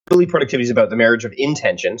Really, productivity is about the marriage of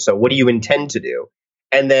intention. So what do you intend to do?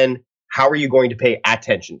 And then how are you going to pay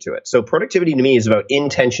attention to it? So productivity to me is about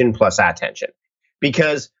intention plus attention,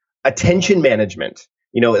 because attention management,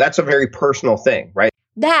 that's a very personal thing, right?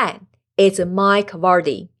 That is Mike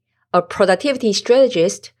Vardy, a productivity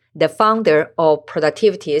strategist, the founder of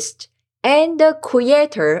Productivitist, and the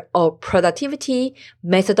creator of productivity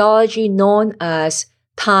methodology known as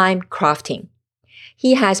time crafting.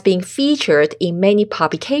 He has been featured in many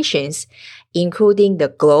publications, including The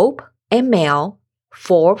Globe and Mail,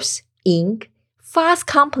 Forbes, Inc., Fast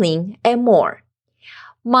Company, and more.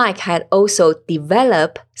 Mike had also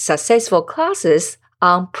developed successful classes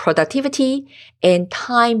on productivity and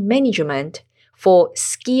time management for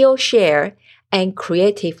Skillshare and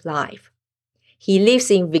Creative Life. He lives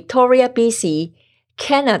in Victoria, BC,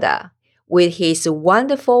 Canada, with his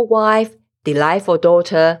wonderful wife, delightful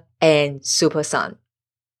daughter, and super son.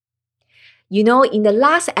 In the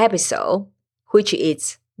last episode, which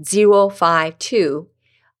is 052,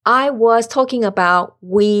 I was talking about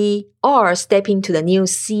we are stepping to the new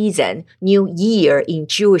season, new year in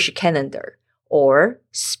Jewish calendar, or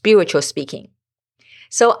spiritual speaking.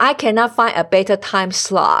 So I cannot find a better time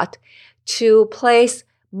slot to place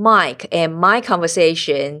Mike and my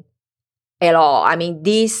conversation at all. I mean,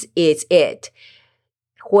 this is it.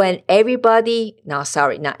 When when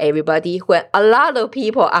a lot of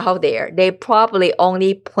people out there, they probably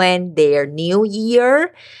only plan their new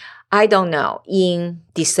year, I don't know, in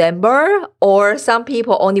December, or some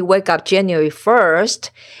people only wake up January 1st.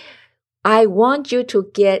 I want you to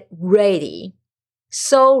get ready,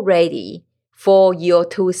 so ready for your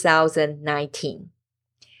 2019.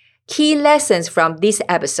 Key lessons from this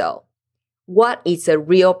episode. What is a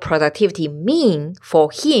real productivity mean for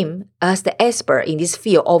him as the expert in this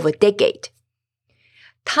field over a decade?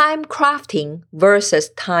 Time crafting versus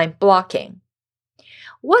time blocking.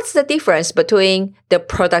 What's the difference between the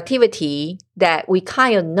productivity that we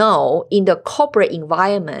kind of know in the corporate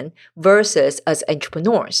environment versus as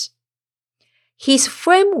entrepreneurs? His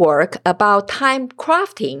framework about time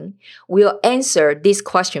crafting will answer this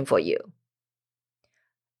question for you.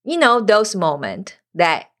 Those moments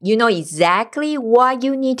that you know exactly what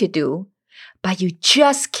you need to do, but you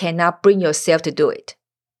just cannot bring yourself to do it.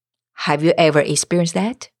 Have you ever experienced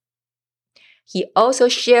that? He also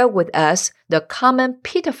shared with us the common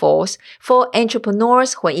pitfalls for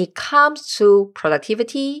entrepreneurs when it comes to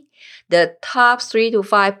productivity, the top 3 to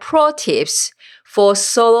 5 pro tips for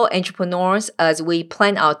solo entrepreneurs as we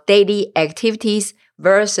plan our daily activities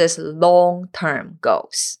versus long-term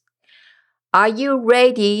goals. Are you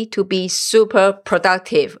ready to be super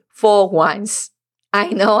productive for once? I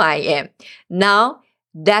know I am. Now,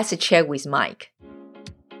 let's check with Mike.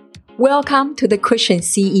 Welcome to the Christian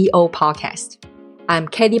CEO podcast. I'm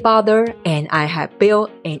Katie Butler, and I have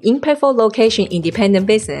built an impactful location-independent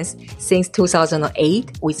business since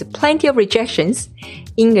 2008 with plenty of rejections,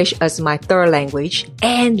 English as my third language,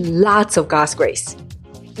 and lots of God's grace.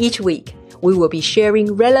 Each week, we will be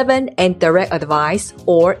sharing relevant and direct advice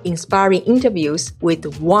or inspiring interviews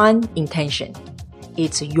with one intention.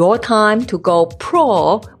 It's your time to go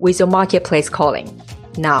pro with your marketplace calling.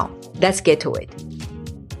 Now, let's get to it.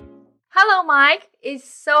 Hello, Mike.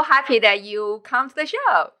 It's so happy that you come to the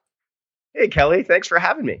show. Hey, Kelly. Thanks for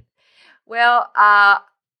having me. Well, I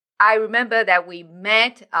remember that we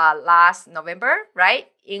met last November, right,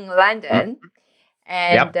 in London. Mm-hmm.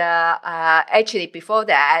 And actually, before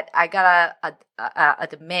that, I gotta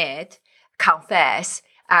confess,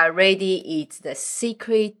 already it's the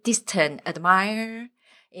secret, distant admirer,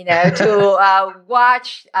 to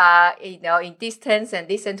watch, in distance and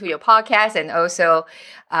listen to your podcast, and also,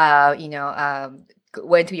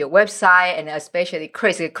 went to your website, and especially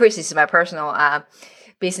Chris. Chris is my personal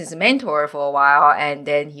business mentor for a while, and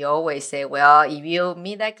then he always say, well, if you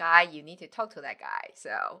meet that guy, you need to talk to that guy.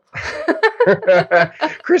 So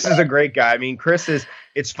Chris is a great guy. I mean,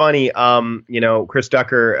 it's funny, Chris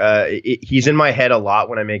Ducker, he's in my head a lot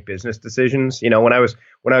when I make business decisions. When I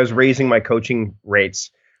was raising my coaching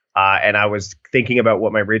rates, and I was thinking about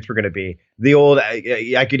what my rates were going to be,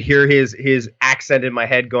 I could hear his accent in my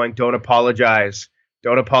head going, don't apologize,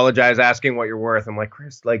 asking what you're worth. I'm like,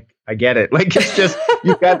 Chris, I get it. It's just,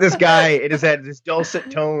 you've got this guy in his head, this dulcet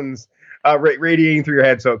tones radiating through your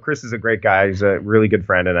head. So Chris is a great guy. He's a really good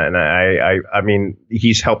friend. And I mean,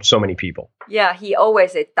 he's helped so many people. Yeah, he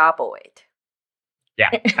always said double it. Yeah,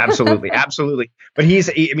 absolutely. Absolutely. But he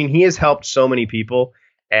has helped so many people.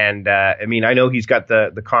 And I know he's got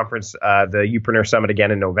the conference, the Youpreneur Summit again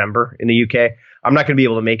in November in the UK. I'm not going to be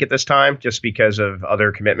able to make it this time just because of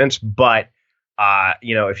other commitments. But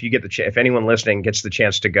if you get if anyone listening gets the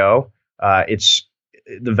chance to go, it's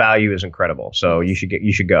the value is incredible. So you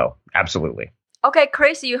should go. Absolutely. Okay,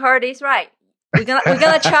 Chris, you heard this right. We're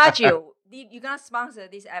gonna charge you. You're gonna sponsor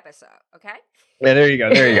this episode, okay? Yeah, there you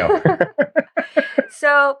go. There you go.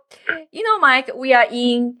 So, Mike, we are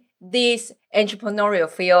in this entrepreneurial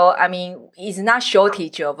field. I mean, it's not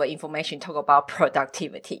shortage of information talk about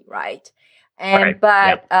productivity, right?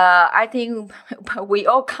 I think we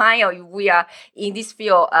all we are in this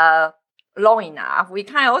field long enough. We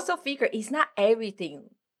kind of also figure it's not everything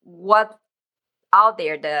what out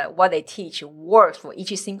there, what they teach works for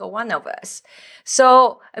each single one of us.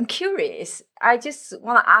 So I'm curious. I just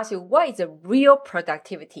want to ask you, what is the real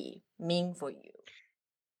productivity mean for you?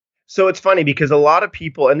 So it's funny because a lot of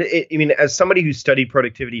people, and as somebody who's studied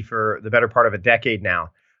productivity for the better part of a decade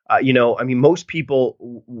now, most people,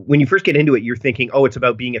 when you first get into it, you're thinking, oh, it's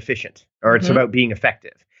about being efficient or it's about being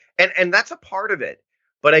effective. And that's a part of it.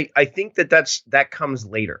 But I think that comes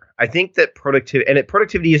later. I think that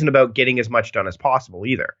productivity isn't about getting as much done as possible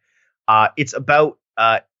either. It's about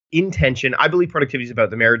intention. I believe productivity is about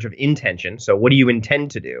the marriage of intention. So what do you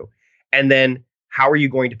intend to do? And then how are you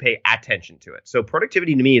going to pay attention to it? So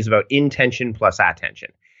productivity to me is about intention plus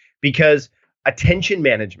attention, because attention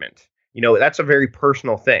management, that's a very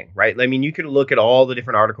personal thing, right? I mean, you can look at all the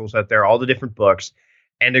different articles out there, all the different books,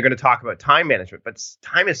 and they're going to talk about time management, but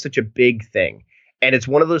time is such a big thing. And it's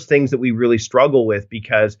one of those things that we really struggle with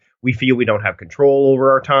because we feel we don't have control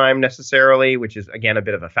over our time necessarily, which is, again, a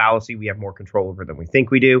bit of a fallacy. We have more control over than we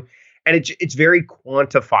think we do. And it's very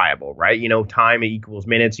quantifiable, right? Time equals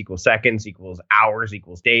minutes, equals seconds, equals hours,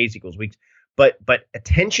 equals days, equals weeks. But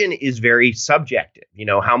attention is very subjective.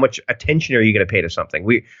 How much attention are you going to pay to something?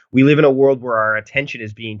 We live in a world where our attention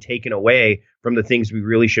is being taken away from the things we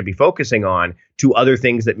really should be focusing on to other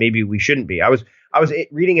things that maybe we shouldn't be. I was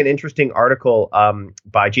reading an interesting article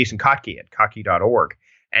by Jason Kotke at Kotke.org,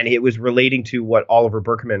 and it was relating to what Oliver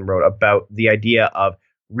Burkeman wrote about the idea of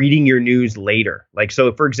reading your news later. Like,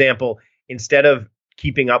 so for example, instead of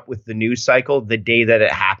keeping up with the news cycle the day that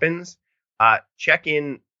it happens, check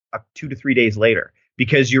in 2 to 3 days later,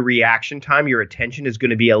 because your reaction time, your attention is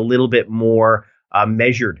going to be a little bit more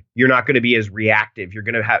measured. You're not going to be as reactive. You're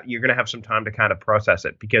going to have some time to kind of process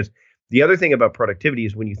it, because the other thing about productivity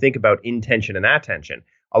is when you think about intention and attention,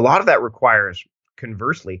 a lot of that requires,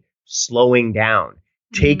 conversely, slowing down,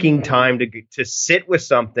 taking time to sit with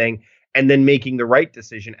something and then making the right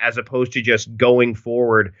decision, as opposed to just going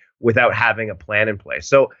forward without having a plan in place.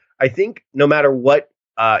 So I think no matter what,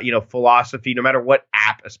 philosophy, no matter what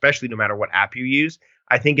app, especially no matter what app you use,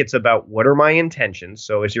 I think it's about what are my intentions.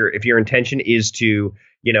 So if your intention is to,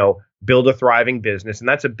 build a thriving business, and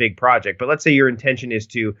that's a big project, but let's say your intention is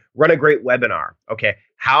to run a great webinar. Okay,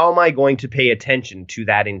 how am I going to pay attention to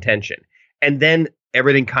that intention? And then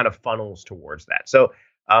everything kind of funnels towards that. So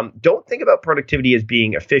don't think about productivity as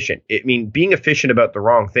being efficient. Being efficient about the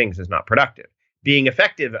wrong things is not productive. Being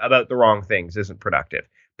effective about the wrong things isn't productive.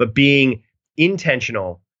 But being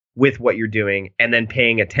intentional with what you're doing and then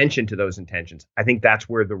paying attention to those intentions, I think that's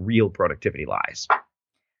where the real productivity lies.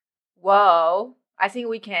 Whoa. I think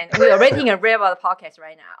we are rating a rare about the podcast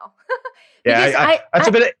right now.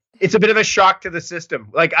 It's a bit of a shock to the system.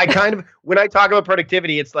 Like, when I talk about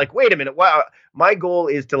productivity, it's like, wait a minute. Wow. My goal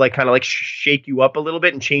is to shake you up a little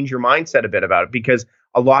bit and change your mindset a bit about it, because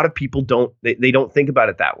a lot of people don't think about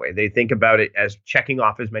it that way. They think about it as checking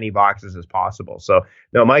off as many boxes as possible. So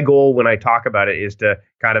no, my goal when I talk about it is to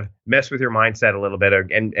kind of mess with your mindset a little bit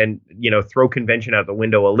and throw convention out the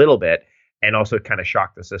window a little bit, and also kind of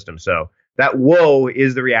shock the system. So that whoa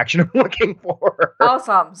is the reaction I'm looking for.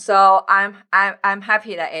 Awesome. So I'm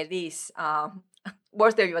happy that at least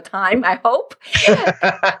worth of your time, I hope.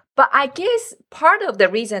 But I guess part of the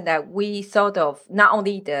reason that we sort of not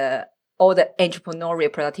only all the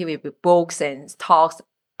entrepreneurial productivity books and talks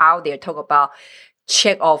out there talk about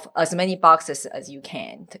check off as many boxes as you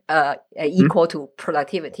can, equal to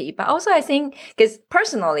productivity. But also I think, because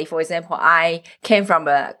personally, for example, I came from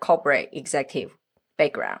a corporate executive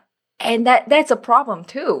background. And that's a problem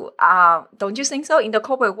too. Don't you think so? In the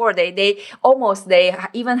corporate world, they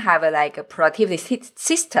even have a productivity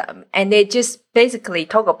system, and they just basically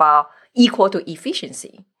talk about equal to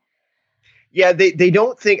efficiency. Yeah, they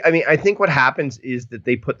don't think. I think what happens is that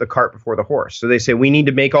they put the cart before the horse. So they say we need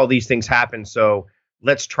to make all these things happen. So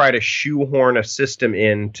let's try to shoehorn a system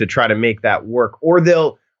in to try to make that work. Or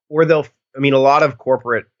they'll. A lot of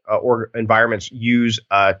corporate or environments use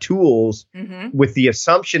tools with the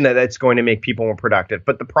assumption that it's going to make people more productive.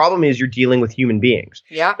 But the problem is you're dealing with human beings.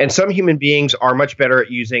 Yeah. And some human beings are much better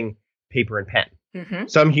at using paper and pen.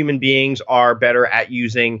 Some human beings are better at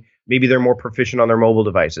using Maybe they're more proficient on their mobile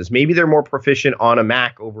devices. Maybe they're more proficient on a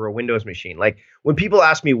Mac over a Windows machine. Like when people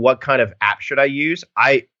ask me what kind of app should I use,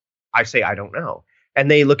 I say I don't know. And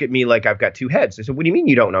they look at me like I've got two heads. They said, what do you mean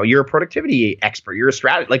you don't know? You're a productivity expert. You're a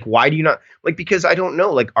strategist. Like, why do you not? Like, because I don't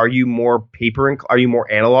know. Like, are you more paper and are you more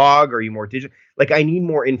analog? Are you more digital? Like, I need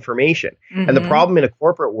more information. And the problem in a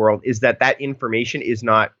corporate world is that information is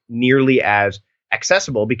not nearly as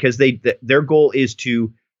accessible because their goal is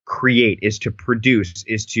to create, is to produce,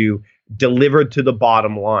 is to deliver to the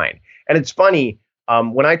bottom line. And it's funny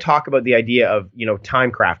when I talk about the idea of,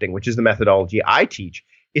 time crafting, which is the methodology I teach,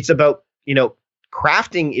 it's about,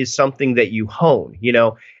 crafting is something that you hone.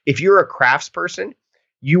 If you're a craftsperson,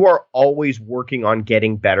 you are always working on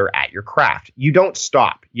getting better at your craft. You don't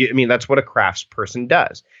stop. That's what a craftsperson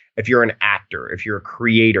does. If you're an actor, if you're a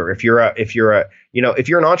creator, if you're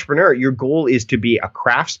an entrepreneur, your goal is to be a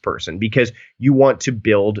craftsperson because you want to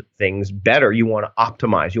build things better. You want to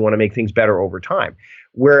optimize. You want to make things better over time.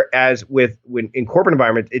 Whereas in corporate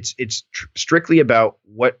environment, it's strictly about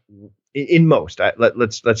what. In most,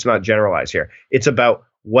 let's not generalize here. It's about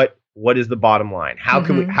what is the bottom line? How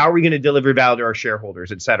are we going to deliver value to our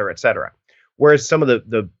shareholders, et cetera, et cetera. Whereas some of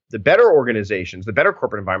the better organizations, the better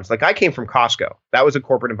corporate environments, like I came from Costco. That was a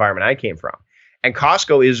corporate environment I came from. And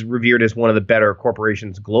Costco is revered as one of the better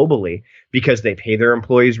corporations globally because they pay their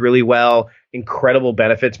employees really well, incredible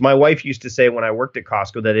benefits. My wife used to say when I worked at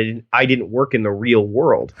Costco that I didn't work in the real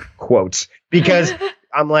world, quotes, because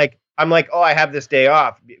I'm like, oh, I have this day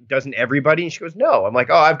off. Doesn't everybody? And she goes, no. I'm like,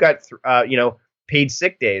 oh, I've got, paid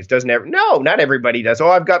sick days. No, not everybody does. Oh,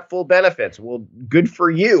 I've got full benefits. Well, good for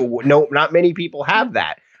you. No, not many people have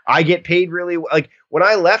that. I get paid really like when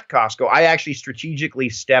I left Costco, I actually strategically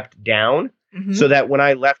stepped down so that when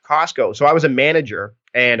I left Costco, so I was a manager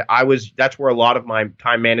and that's where a lot of my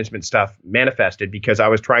time management stuff manifested because I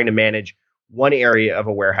was trying to manage one area of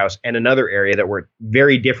a warehouse and another area that were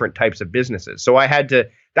very different types of businesses. So I had to,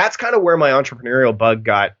 that's kind of where my entrepreneurial bug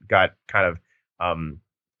got kind of,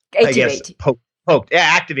 I guess, poked. Yeah,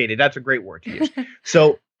 activated. That's a great word to use.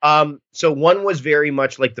 So one was very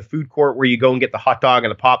much like the food court where you go and get the hot dog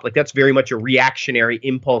and the pop. Like that's very much a reactionary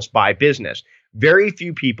impulse buy business. Very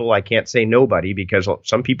few people, I can't say nobody because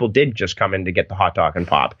some people did just come in to get the hot dog and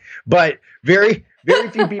pop, but very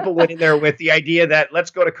few people went in there with the idea that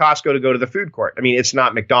let's go to Costco to go to the food court. I mean, it's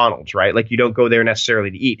not McDonald's, right? Like you don't go there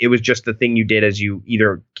necessarily to eat. It was just the thing you did as you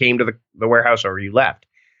either came to the warehouse or you left.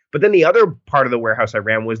 But then the other part of the warehouse I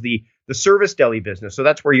ran was the service deli business. So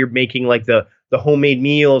that's where you're making like the homemade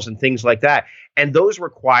meals and things like that. And those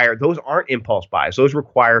aren't impulse buys. Those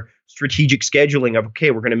require strategic scheduling of,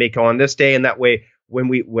 okay, we're going to make on this day. And that way, when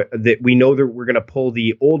we know that we're going to pull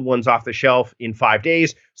the old ones off the shelf in 5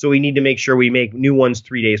 days. So we need to make sure we make new ones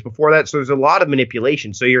 3 days before that. So there's a lot of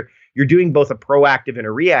manipulation. So you're doing both a proactive and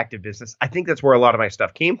a reactive business. I think that's where a lot of my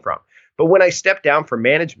stuff came from. But when I stepped down from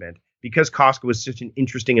management, because Costco was such an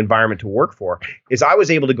interesting environment to work for, is I was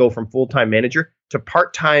able to go from full-time manager to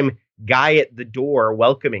part-time guy at the door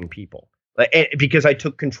welcoming people. Because I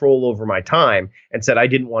took control over my time and said I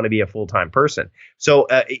didn't want to be a full-time person. So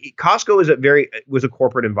Costco was a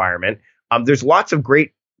corporate environment. There's lots of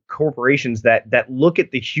great corporations that look at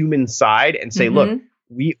the human side and say, look,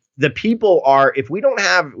 the people are, if we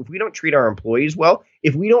don't treat our employees well,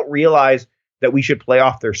 if we don't realize that we should play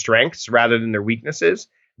off their strengths rather than their weaknesses,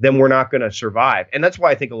 then we're not going to survive. And that's why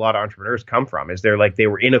I think a lot of entrepreneurs come from is they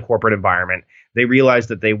were in a corporate environment. They realized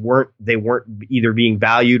that they weren't either being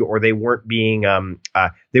valued or they weren't being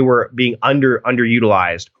they were being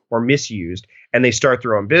underutilized or misused, and they start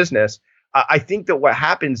their own business. I think that what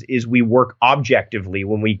happens is we work objectively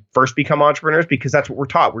when we first become entrepreneurs because that's what we're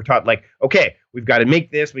taught. We're taught like, okay, we've got to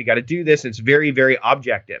make this, we got to do this. It's very, very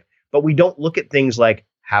objective, but we don't look at things like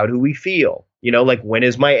how do we feel? Like when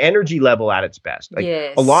is my energy level at its best? Like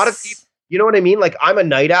a lot of people, you know what I mean? Like I'm a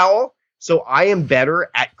night owl. So I am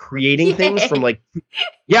better at creating things from like,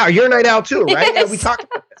 yeah, you're a night owl too, right? Yes. Yeah, we talked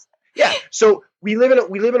about this. Yeah. So we live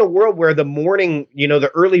in a world where the morning,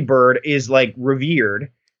 the early bird is like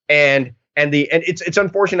revered and it's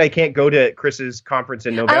unfortunate I can't go to Chris's conference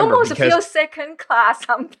in November. I almost feel second class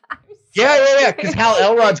sometimes. Yeah. Because Hal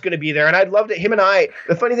Elrod's going to be there. And I'd love to,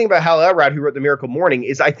 the funny thing about Hal Elrod, who wrote The Miracle Morning,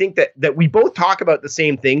 is I think that we both talk about the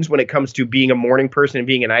same things when it comes to being a morning person and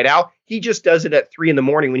being a night owl. He just does it at 3 a.m.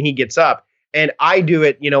 when he gets up. And I do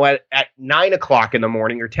it, at 9 o'clock in the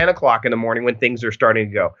morning or 10 o'clock in the morning when things are starting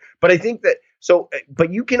to go. But I think that,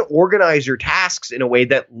 but you can organize your tasks in a way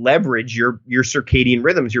that leverage your circadian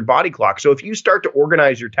rhythms, your body clock. So if you start to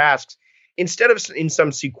organize your tasks, instead of in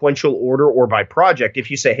some sequential order or by project,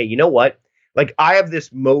 if you say, hey, you know what? Like I have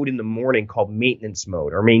this mode in the morning called maintenance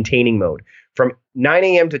mode or maintaining mode from 9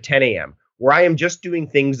 a.m. to 10 a.m. where I am just doing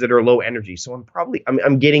things that are low energy. So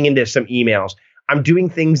I'm getting into some emails. I'm doing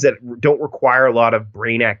things that don't require a lot of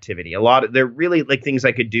brain activity. They're really like things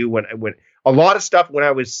I could do when a lot of stuff when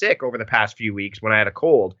I was sick over the past few weeks when I had a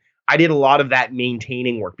cold. I did a lot of that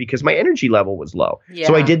maintaining work because my energy level was low. Yeah.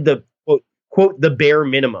 So I did the quote the bare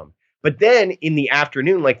minimum. But then in the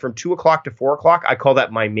afternoon, like from 2 o'clock to 4 o'clock, I call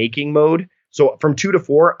that my making mode. So from 2 to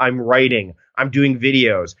 4, I'm writing, I'm doing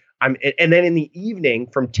videos. And then in the evening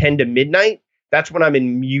from 10 to midnight, that's when I'm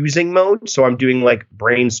in musing mode. So I'm doing like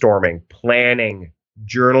brainstorming, planning,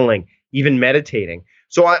 journaling, even meditating.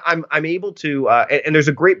 So I'm able to, and there's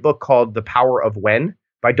a great book called The Power of When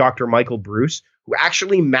by Dr. Michael Bruce, who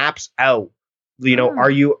actually maps out,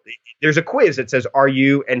 there's a quiz that says, are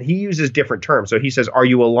you, and he uses different terms. So he says, are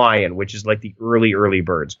you a lion, which is like the early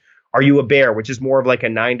birds? Are you a bear, which is more of like a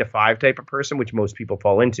 9 to 5 type of person, which most people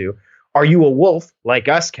fall into? Are you a wolf like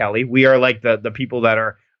us, Kelly? We are like the people that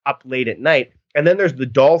are up late at night. And then there's the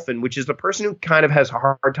dolphin, which is the person who kind of has a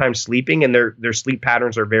hard time sleeping and their sleep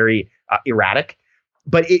patterns are very erratic.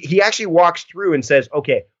 But he actually walks through and says,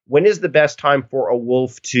 okay, when is the best time for a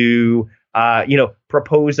wolf to,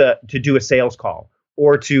 propose to do a sales call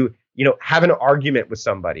or to, have an argument with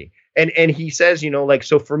somebody? And he says,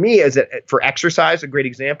 so for me for exercise, a great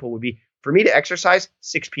example would be for me to exercise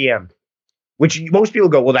 6 p.m., which most people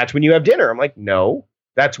go, well, that's when you have dinner. I'm like, no,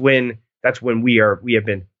 that's when we have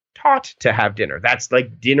been taught to have dinner. That's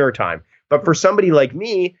like dinner time. But for somebody like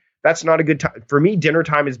me, that's not a good time. For me, dinner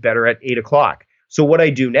time is better at 8 o'clock. So what I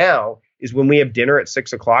do now is when we have dinner at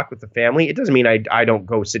 6 o'clock with the family, it doesn't mean I don't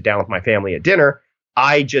go sit down with my family at dinner.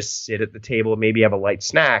 I just sit at the table, maybe have a light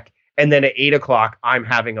snack. And then at 8 o'clock, I'm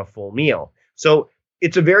having a full meal. So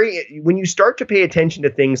it's when you start to pay attention to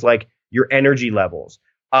things like your energy levels,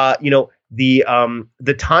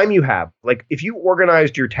 the time you have, like if you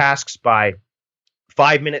organized your tasks by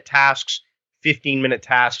 5-minute tasks, 15-minute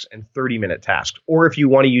tasks, and 30-minute tasks, or if you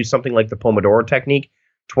want to use something like the Pomodoro technique,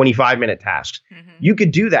 25-minute tasks, you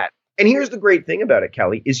could do that. And here's the great thing about it,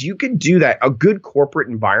 Kelly, is you could do that. A good corporate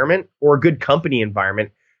environment or a good company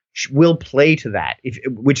environment will play to that.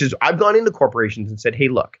 Which is, I've gone into corporations and said, hey,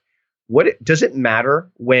 look, does it matter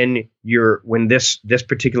when this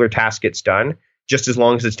particular task gets done, just as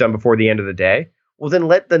long as it's done before the end of the day? Well, then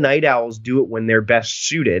let the night owls do it when they're best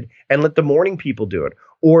suited and let the morning people do it.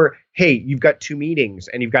 Or, hey, you've got 2 meetings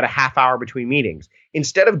and you've got a half hour between meetings.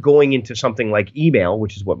 Instead of going into something like email,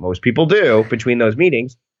 which is what most people do between those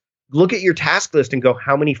meetings, look at your task list and go,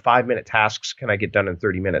 how many 5-minute tasks can I get done in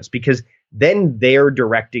 30 minutes? Because then they're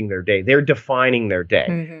directing their day. They're defining their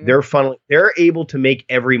day. They're able to make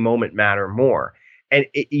every moment matter more. And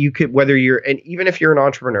you could, and even if you're an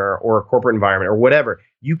entrepreneur or a corporate environment or whatever,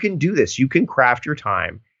 you can do this. You can craft your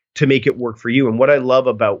time to make it work for you. And what I love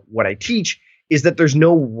about what I teach is that there's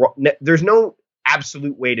no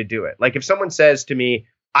absolute way to do it. Like if someone says to me,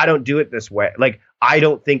 I don't do it this way, like I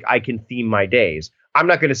don't think I can theme my days, I'm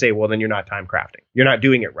not going to say, well, then you're not time crafting. You're not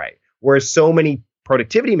doing it right. Whereas so many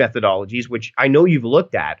productivity methodologies, which I know you've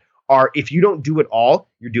looked at, are if you don't do it all,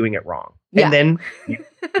 you're doing it wrong. Yeah. And then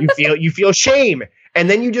you feel shame. And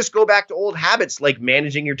then you just go back to old habits like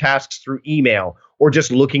managing your tasks through email or just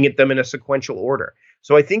looking at them in a sequential order.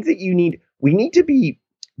 So I think that we need to be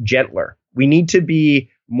gentler. We need to be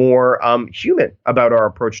more human about our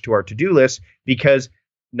approach to our to-do list, because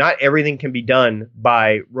not everything can be done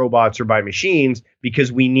by robots or by machines,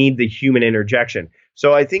 because we need the human interjection.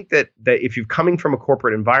 So I think that if you're coming from a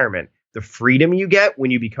corporate environment, the freedom you get when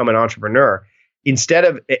you become an entrepreneur,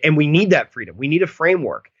 and we need that freedom, we need a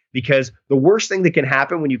framework, because the worst thing that can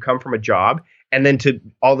happen when you come from a job and then to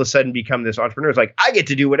all of a sudden become this entrepreneur is like, I get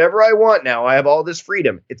to do whatever I want now. I have all this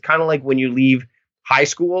freedom. It's kind of like when you leave high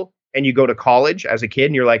school and you go to college as a kid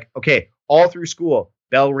and you're like, okay, all through school,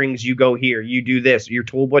 bell rings, you go here, you do this, you're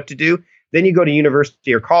told what to do. Then you go to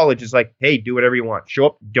university or college, it's like, hey, do whatever you want. Show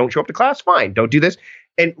up, don't show up to class, fine, don't do this.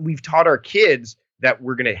 And we've taught our kids that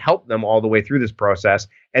we're going to help them all the way through this process.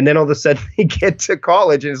 And then all of a sudden they get to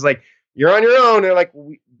college and it's like, you're on your own. They're like,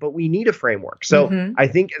 but we need a framework. So I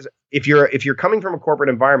think if you're coming from a corporate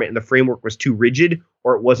environment and the framework was too rigid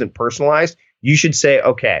or it wasn't personalized, you should say,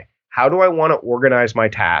 okay, how do I want to organize my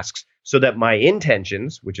tasks so that my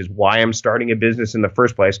intentions, which is why I'm starting a business in the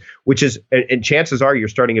first place, which is, and chances are you're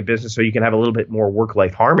starting a business so you can have a little bit more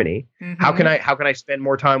work-life harmony. How can I spend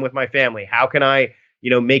more time with my family? How can I,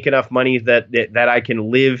 make enough money that I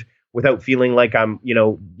can live without feeling like I'm,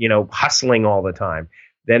 hustling all the time?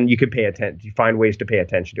 Then you could pay attention. You find ways to pay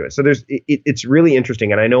attention to it. So it's really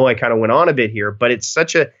interesting. And I know I kind of went on a bit here, but it's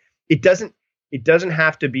it doesn't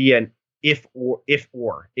have to be if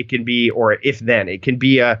or it can be, or if then it can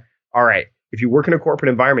be all right, if you work in a corporate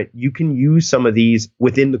environment, you can use some of these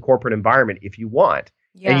within the corporate environment if you want,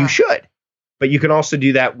 and you should. But you can also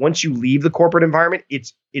do that once you leave the corporate environment.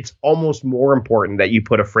 It's almost more important that you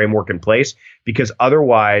put a framework in place, because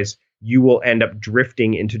otherwise you will end up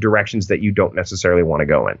drifting into directions that you don't necessarily want to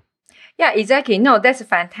go in. Yeah, exactly. No, that's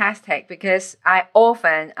fantastic, because I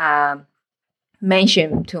often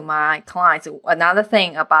mention to my clients another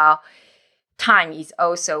thing about time is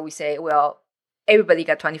also, we say, well, everybody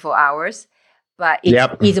got 24 hours. But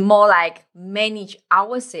it's more like manage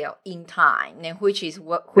ourselves in time, and which is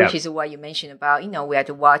what you mentioned about. We have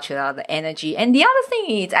to watch the energy. And the other thing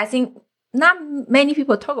is, I think not many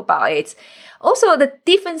people talk about it. It's also the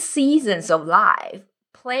different seasons of life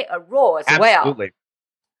play a role as well. Right?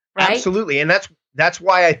 Absolutely. And that's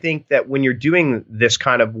why I think that when you're doing this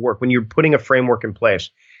kind of work, when you're putting a framework in place,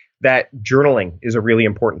 that journaling is a really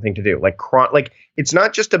important thing to do. Like it's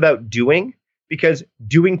not just about doing, because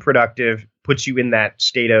doing productive puts you in that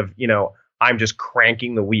state of, I'm just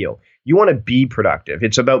cranking the wheel. You want to be productive.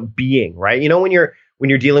 It's about being, right? When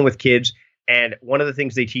you're dealing with kids, and one of the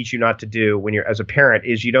things they teach you not to do when you're as a parent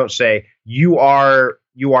is you don't say you are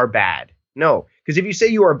bad. No, because if you say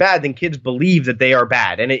you are bad, then kids believe that they are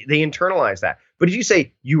bad, and they internalize that. But if you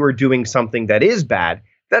say you are doing something that is bad,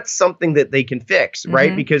 that's something that they can fix,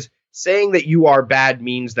 right? Because saying that you are bad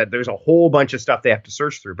means that there's a whole bunch of stuff they have to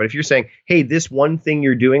search through. But if you're saying, hey, this one thing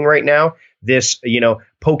you're doing right now, this,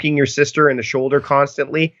 poking your sister in the shoulder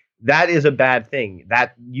constantly, that is a bad thing.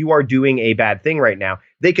 That you are doing a bad thing right now.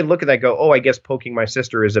 They can look at that and go, oh, I guess poking my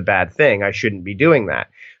sister is a bad thing. I shouldn't be doing that.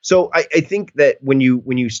 So I think that when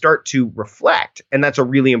you start to reflect, and that's a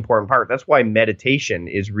really important part, that's why meditation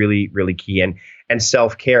is really, really key, and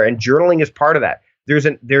self-care, and journaling is part of that. There's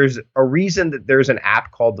a reason that there's an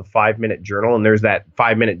app called the 5-Minute Journal, and there's that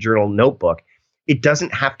 5-Minute Journal notebook. It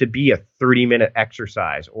doesn't have to be a 30-minute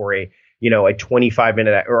exercise or a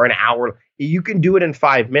 25-minute or an hour. You can do it in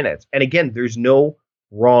 5 minutes. And again, there's no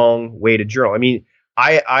wrong way to journal. I mean,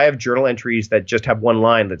 I have journal entries that just have one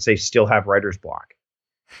line that say still have writer's block.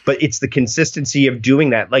 But it's the consistency of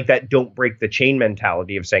doing that, like that don't break the chain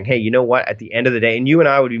mentality of saying, hey, you know what, at the end of the day, and you and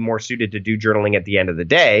I would be more suited to do journaling at the end of the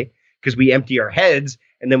day, because we empty our heads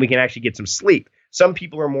and then we can actually get some sleep. Some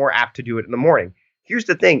people are more apt to do it in the morning. Here's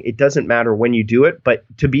the thing. It doesn't matter when you do it, but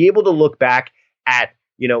to be able to look back at,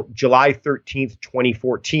 July 13th,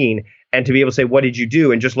 2014, and to be able to say, what did you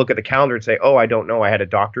do? And just look at the calendar and say, oh, I don't know. I had a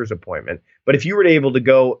doctor's appointment. But if you were able to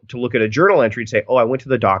go to look at a journal entry and say, oh, I went to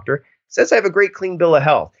the doctor. It says I have a great clean bill of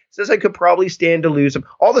health. It says I could probably stand to lose them.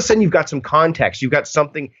 All of a sudden, you've got some context. You've got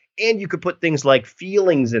something, and you could put things like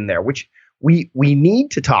feelings in there, which we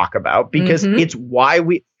need to talk about, because it's why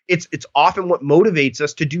it's often what motivates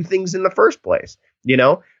us to do things in the first place,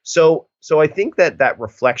 So I think that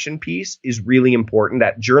reflection piece is really important,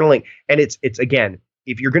 that journaling. And it's again,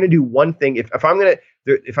 if you're going to do one thing, if I'm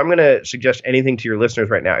going to suggest anything to your listeners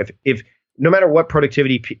right now, if no matter what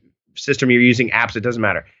productivity system you're using, apps, it doesn't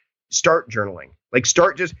matter, start journaling. Like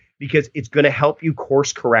start, just because it's going to help you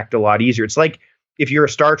course correct a lot easier. It's like if you're a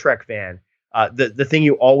Star Trek fan, the thing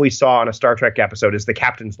you always saw on a Star Trek episode is the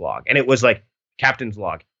captain's log. And it was like, captain's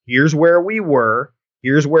log, here's where we were,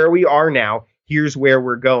 here's where we are now, here's where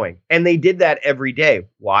we're going. And they did that every day.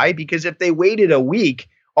 Why? Because if they waited a week,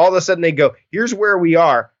 all of a sudden they go, here's where we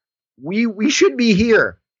are. We should be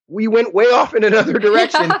here. We went way off in another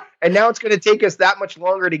direction. And now it's going to take us that much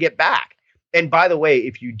longer to get back. And by the way,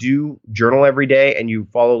 if you do journal every day and you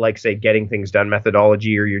follow, like, say, getting things done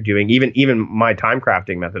methodology, or you're doing even my time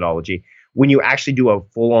crafting methodology, when you actually do a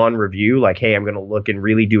full on review, like, hey, I'm going to look and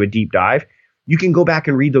really do a deep dive, you can go back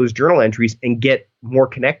and read those journal entries and get more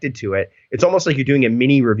connected to it. It's almost like you're doing a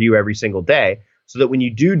mini review every single day, so that when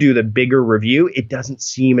you do the bigger review, it doesn't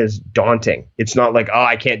seem as daunting. It's not like, oh,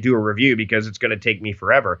 I can't do a review because it's going to take me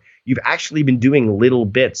forever. You've actually been doing little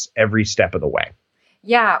bits every step of the way.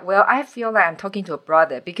 Yeah, well, I feel like I'm talking to a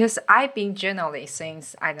brother, because I've been journaling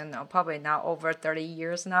since, I don't know, probably now over 30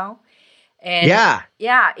 years now. And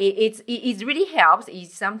it really helps.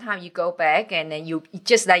 Sometimes you go back and then you,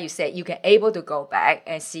 just like you said, you can able to go back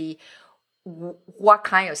and see what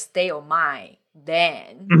kind of state of mind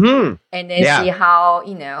then, and then see how,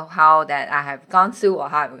 how that I have gone through, or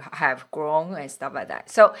how I have grown and stuff like that.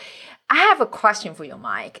 So I have a question for you,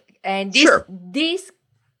 Mike. And this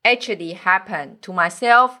actually happened to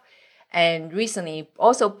myself, and recently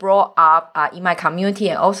also brought up in my community,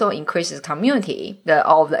 and also in Chris's community,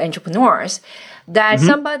 of the entrepreneurs, that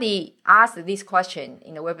somebody asked this question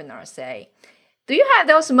in the webinar, say, do you have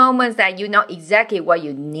those moments that you know exactly what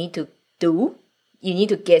you need to do, you need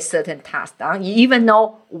to get certain tasks done. You even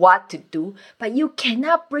know what to do, but you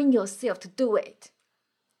cannot bring yourself to do it.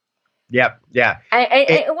 Yeah.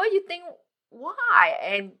 And what do you think? Why?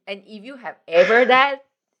 And if you have ever that,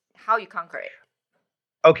 how you conquer it?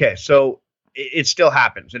 Okay, so it still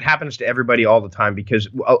happens. It happens to everybody all the time because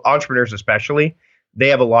entrepreneurs, especially, they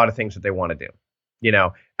have a lot of things that they want to do.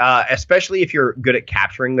 Especially if you're good at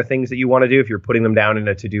capturing the things that you want to do. If you're putting them down in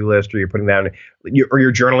a to-do list, or you're putting down, or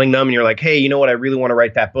you're journaling them, and you're like, hey, you know what? I really want to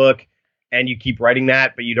write that book, and you keep writing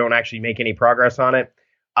that, but you don't actually make any progress on it.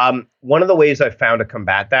 One of the ways I've found to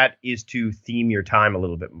combat that is to theme your time a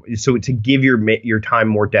little bit more. So to give your time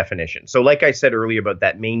more definition. So like I said earlier about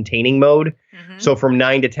that maintaining mode. So from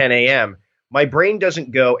 9 to 10 a.m., my brain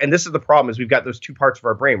doesn't go, and this is the problem, is we've got those two parts of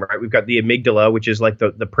our brain, right? We've got the amygdala, which is like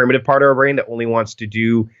the primitive part of our brain that only wants to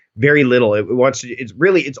do very little.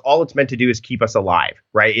 It's all it's meant to do is keep us alive,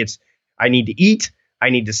 right? I need to eat, I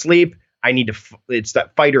need to sleep, it's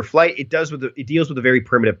that fight or flight. It deals with a very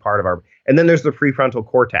primitive part of and then there's the prefrontal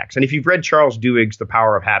cortex. And if you've read Charles Duhigg's The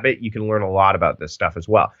Power of Habit, you can learn a lot about this stuff as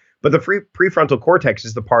well. But the prefrontal cortex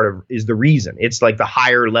is the reason. It's like the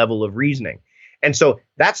higher level of reasoning. And so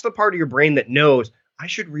that's the part of your brain that knows I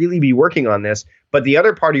should really be working on this. But the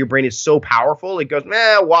other part of your brain is so powerful. It goes,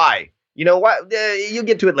 why? You know what? You'll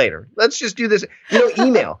get to it later. Let's just do this.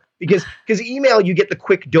 Email. Because email, you get the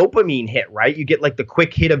quick dopamine hit, right? You get like the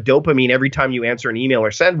quick hit of dopamine every time you answer an email or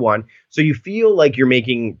send one. So you feel like you're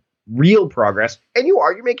making real progress. And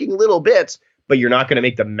you're making little bits, but you're not going to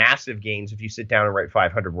make the massive gains if you sit down and write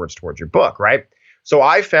 500 words towards your book, right? So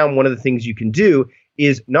I found one of the things you can do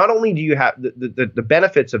is not only do you have the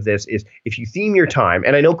benefits of this is if you theme your time,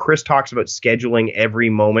 and I know Chris talks about scheduling every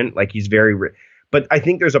moment, like he's but I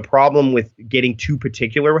think there's a problem with getting too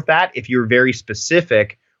particular with that. If you're very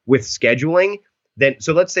specific with scheduling, then,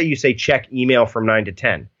 so let's say you say check email from 9 to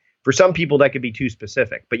 10. For some people that could be too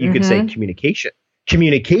specific, but you could say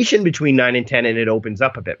communication between 9 and 10, and it opens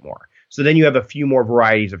up a bit more. So then you have a few more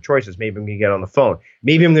varieties of choices. Maybe I'm going to get on the phone.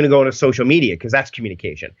 Maybe I'm going to go into social media because that's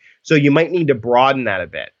communication. So you might need to broaden that a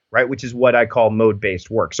bit, right? Which is what I call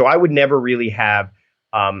mode-based work. So I would never really have,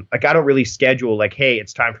 I don't really schedule like, hey,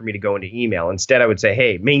 it's time for me to go into email. Instead, I would say,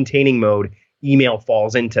 hey, maintaining mode, email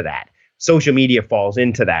falls into that. Social media falls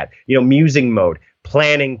into that. Musing mode,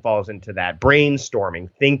 planning falls into that. Brainstorming,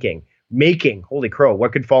 thinking, making. Holy crow,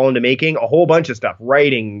 what could fall into making? A whole bunch of stuff.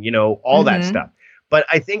 Writing, all that stuff. But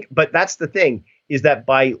that's the thing, is that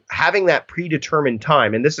by having that predetermined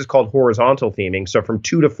time, and this is called horizontal theming. So from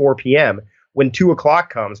 2 to 4 p.m., when 2 o'clock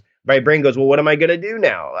comes, my brain goes, well, what am I going to do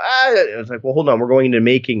now? It's like, well, hold on, we're going into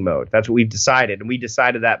making mode. That's what we've decided. And we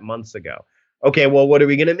decided that months ago. Okay, well, what are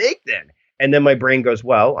we going to make then? And then my brain goes,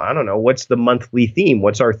 well, I don't know. What's the monthly theme?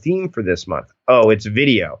 What's our theme for this month? Oh, it's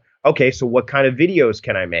video. Okay, so what kind of videos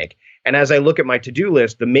can I make? And as I look at my to-do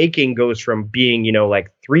list, the making goes from being,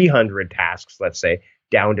 like 300 tasks, let's say,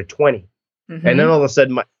 down to 20. And then all of a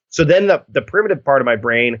sudden, the primitive part of my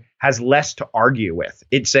brain has less to argue with.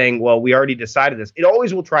 It's saying, well, we already decided this. It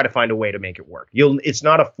always will try to find a way to make it work. It's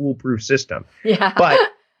not a foolproof system. Yeah. But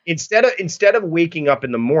instead of waking up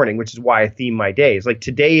in the morning, which is why I theme my days, like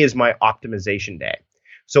today is my optimization day.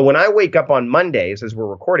 So when I wake up on Mondays, as we're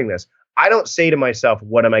recording this, I don't say to myself,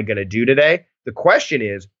 what am I going to do today? The question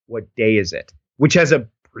is, what day is it? Which has a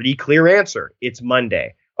pretty clear answer. It's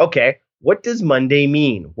Monday. Okay, what does Monday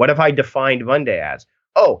mean? What have I defined Monday as?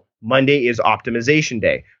 Oh, Monday is optimization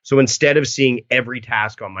day. So instead of seeing every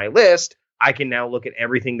task on my list, I can now look at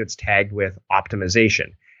everything that's tagged with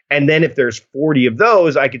optimization. And then if there's 40 of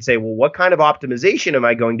those, I could say, well, what kind of optimization am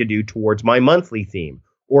I going to do towards my monthly theme?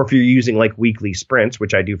 Or if you're using like weekly sprints,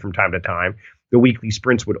 which I do from time to time, the weekly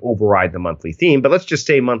sprints would override the monthly theme. But let's just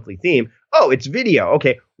say monthly theme. Oh, it's video.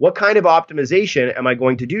 Okay, what kind of optimization am I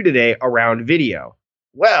going to do today around video?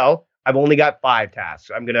 Well, I've only got 5 tasks.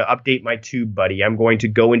 I'm going to update my TubeBuddy. I'm going to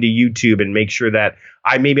go into YouTube and make sure that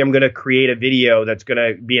I'm going to create a video that's going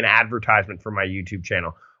to be an advertisement for my YouTube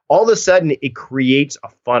channel. All of a sudden, it creates a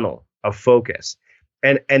funnel of focus.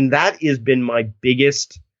 And that has been my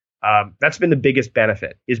biggest, that's been the biggest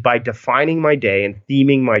benefit, is by defining my day and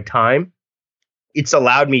theming my time. It's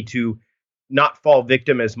allowed me to not fall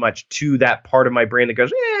victim as much to that part of my brain that goes,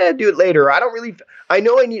 do it later. I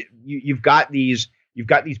know I need, you've got these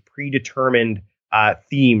predetermined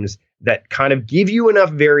themes that kind of give you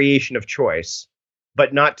enough variation of choice,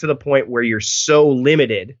 but not to the point where you're so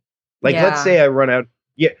limited. Like, let's say I run out.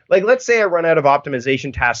 Yeah, like let's say I run out of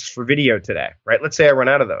optimization tasks for video today, right? Let's say I run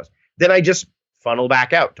out of those. Then I just funnel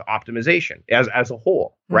back out to optimization as a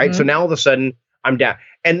whole, right? So now all of a sudden I'm down.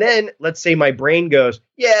 And then let's say my brain goes,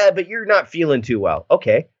 yeah, but you're not feeling too well.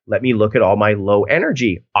 Okay, let me look at all my low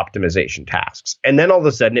energy optimization tasks. And then all of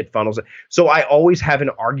a sudden it funnels it. So I always have an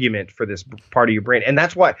argument for this part of your brain. And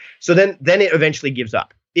that's why. So then it eventually gives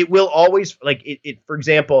up. It will always like it for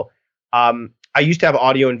example, I used to have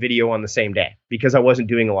audio and video on the same day because I wasn't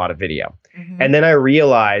doing a lot of video. Mm-hmm. And then I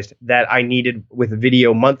realized that I needed, with a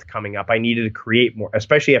video month coming up, I needed to create more,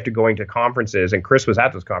 especially after going to conferences. And Chris was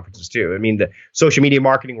at those conferences too. I mean, the social media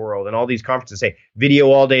marketing world and all these conferences say video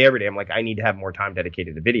all day, every day. I'm like, I need to have more time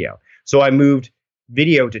dedicated to video. So I moved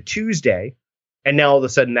video to Tuesday. And now all of a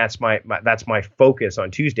sudden that's my focus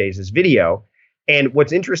on Tuesdays is video. And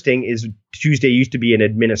what's interesting is Tuesday used to be an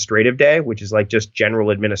administrative day, which is like just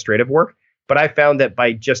general administrative work. But I found that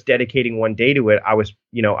by just dedicating one day to it, I was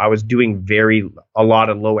doing a lot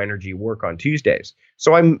of low energy work on Tuesdays.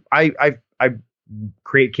 So I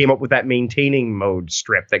came up with that maintaining mode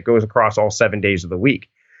strip that goes across all 7 days of the week.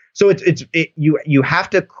 So you have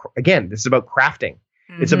to, again, this is about crafting.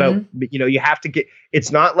 Mm-hmm. It's about, you have to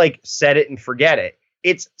it's not like set it and forget it.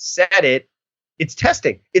 It's set it. It's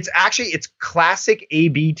testing. It's classic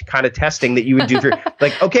A/B kind of testing that you would do for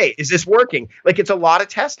like, okay, is this working? Like it's a lot of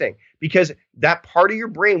testing because that part of your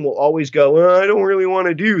brain will always go, I don't really want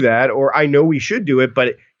to do that. Or I know we should do it,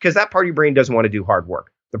 but because that part of your brain doesn't want to do hard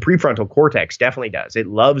work. The prefrontal cortex definitely does. It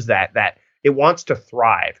loves that it wants to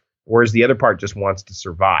thrive, whereas the other part just wants to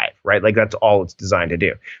survive, right? Like that's all it's designed to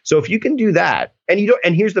do. So if you can do that, and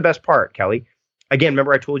here's the best part, Kelly. Again,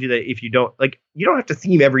 remember I told you that if you don't have to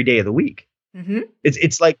theme every day of the week. Mm-hmm.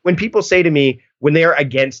 It's like when people say to me, when they are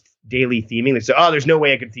against daily theming, they say, oh, there's no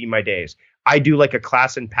way I could theme my days. I do like a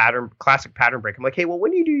classic pattern break. I'm like, hey, well,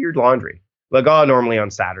 when do you do your laundry? Like, oh, normally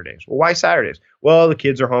on Saturdays. Well, why Saturdays? Well, the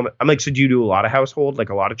kids are home. I'm like, so do you do a lot of household, like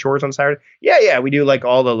a lot of chores on Saturday? Yeah, we do like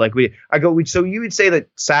all the so you would say that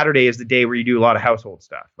Saturday is the day where you do a lot of household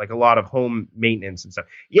stuff, like a lot of home maintenance and stuff.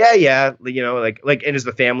 Yeah, and is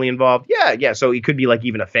the family involved? Yeah. So it could be like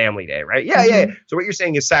even a family day, right? Yeah. So what you're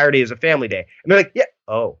saying is Saturday is a family day. And they're like, yeah,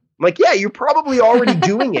 oh. I'm like, yeah, you're probably already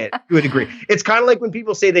doing it to a degree. It's kind of like when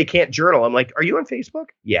people say they can't journal. I'm like, are you on Facebook?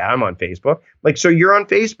 Yeah, I'm on Facebook. Like, so you're on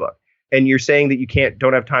Facebook. And you're saying that you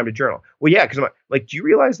don't have time to journal. Well, yeah, because I'm like, do you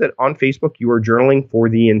realize that on Facebook you are journaling for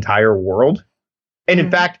the entire world? And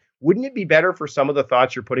in fact, wouldn't it be better for some of the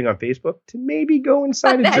thoughts you're putting on Facebook to maybe go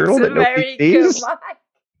inside a journal that nobody sees?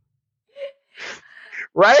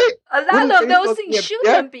 Right? A lot of those things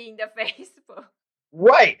shouldn't be in the Facebook.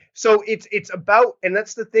 Right. So it's about, and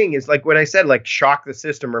that's the thing is like when I said like shock the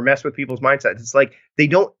system or mess with people's mindsets, it's like they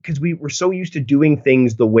don't, because we're so used to doing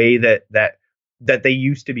things the way that they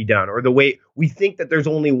used to be done, or the way we think that there's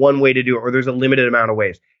only one way to do it, or there's a limited amount of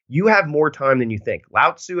ways. You have more time than you think.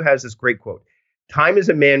 Lao Tzu has this great quote: time is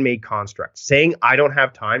a man-made construct. Saying I don't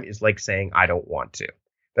have time is like saying I don't want to.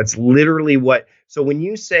 That's literally what. So when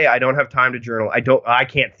you say I don't have time to journal, I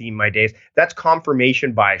can't theme my days, that's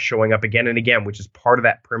confirmation bias showing up again and again, which is part of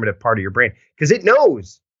that primitive part of your brain, because it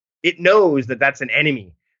knows that that's an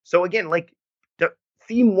enemy. So again, like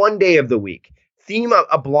theme one day of the week, theme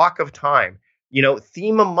a block of time.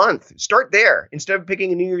 Theme a month. Start there instead of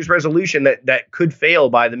picking a New Year's resolution that could fail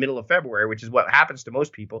by the middle of February, which is what happens to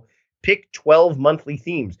most people. Pick 12 monthly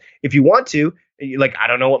themes. If you want to, like, I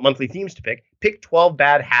don't know what monthly themes to pick 12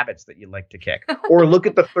 bad habits that you'd like to kick, or look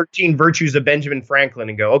at the 13 virtues of Benjamin Franklin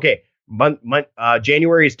and go, okay,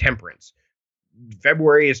 January is temperance.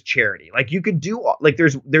 February is charity. Like you could do like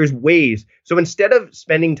there's ways. So instead of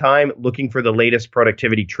spending time looking for the latest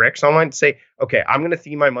productivity tricks online, say, okay, I'm going to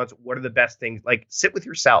theme my months. What are the best things? Like sit with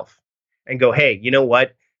yourself and go, hey, you know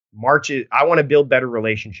what? I want to build better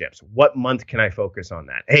relationships. What month can I focus on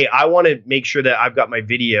that? Hey, I want to make sure that I've got my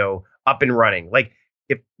video up and running. Like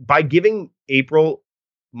if by giving April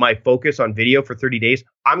my focus on video for 30 days,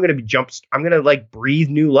 I'm going to like breathe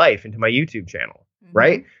new life into my YouTube channel. Mm-hmm.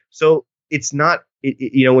 Right. So it's not,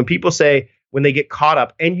 when people say, when they get caught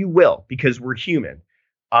up, and you will, because we're human.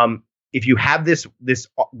 If you have this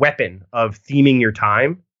weapon of theming your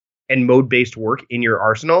time and mode-based work in your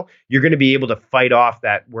arsenal, you're going to be able to fight off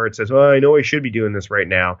that where it says, oh, I know I should be doing this right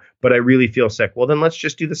now, but I really feel sick. Well, then let's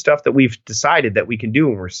just do the stuff that we've decided that we can do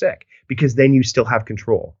when we're sick, because then you still have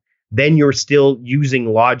control. Then you're still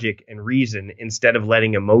using logic and reason instead of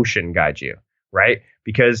letting emotion guide you, right?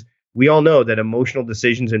 Because we all know that emotional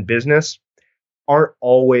decisions in business aren't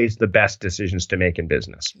always the best decisions to make in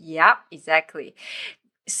business. Yeah, exactly.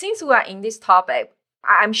 Since we are in this topic,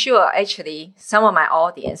 I'm sure actually some of my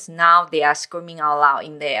audience now they are screaming out loud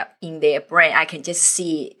in their brain. I can just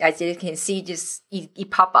see, just it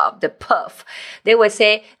pop up the puff. They will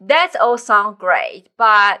say, "That's all sound great,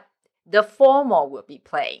 but the FOMO will be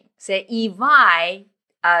playing." Say if I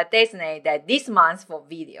designate that this month for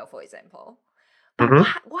video, for example. But Mhm.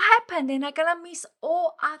 what happened? Then I'm gonna miss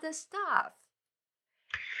all other stuff.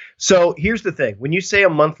 So here's the thing. When you say a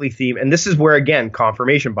monthly theme, and this is where, again,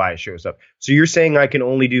 confirmation bias shows up. So you're saying I can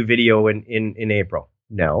only do video in April.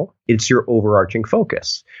 No, it's your overarching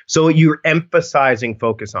focus. So you're emphasizing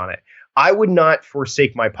focus on it. I would not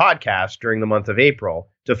forsake my podcast during the month of April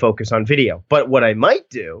to focus on video. But what I might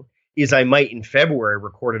do is I might in February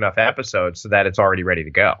record enough episodes so that it's already ready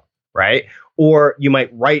to go, right? Or you might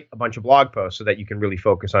write a bunch of blog posts so that you can really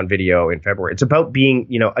focus on video in February. It's about being,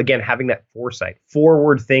 again, having that foresight,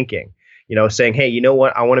 forward thinking, saying, hey, you know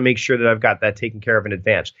what? I want to make sure that I've got that taken care of in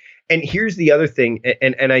advance. And here's the other thing.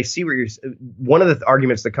 And I see one of the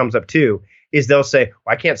arguments that comes up too, is they'll say,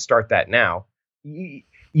 well, I can't start that now.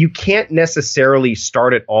 You can't necessarily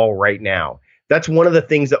start it all right now. That's one of the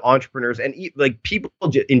things that entrepreneurs and like people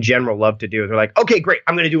in general love to do. They're like, okay, great.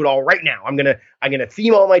 I'm going to do it all right now. I'm going to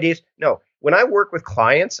theme all my days. No, when I work with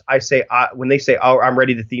clients, I say, when they say, oh, I'm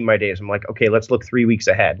ready to theme my days, I'm like, okay, let's look 3 weeks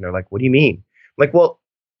ahead. And they're like, what do you mean? I'm like, well,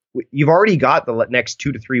 you've already got the next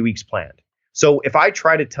 2 to 3 weeks planned. So if I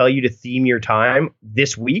try to tell you to theme your time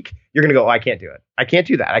this week, you're going to go, oh, I can't do it. I can't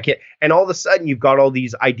do that. I can't. And all of a sudden you've got all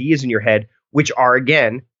these ideas in your head, which are,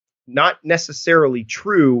 again, not necessarily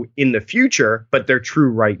true in the future, but they're true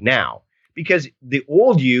right now. Because the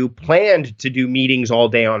old you planned to do meetings all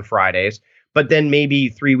day on Fridays, but then maybe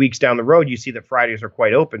 3 weeks down the road, you see that Fridays are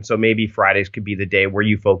quite open. So maybe Fridays could be the day where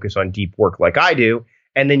you focus on deep work like I do.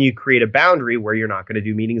 And then you create a boundary where you're not going to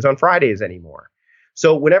do meetings on Fridays anymore.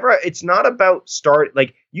 So whenever it's not about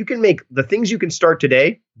like you can make the things you can start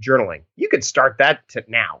today, journaling. You could start that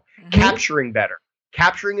now, capturing better.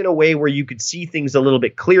 Capturing in a way where you could see things a little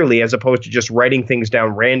bit clearly as opposed to just writing things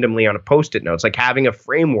down randomly on a Post-it note. It's like having a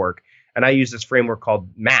framework. And I use this framework called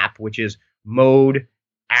MAP, which is mode,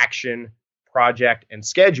 action, project, and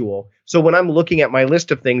schedule. So when I'm looking at my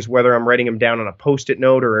list of things, whether I'm writing them down on a Post-it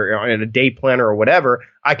note or in a day planner or whatever,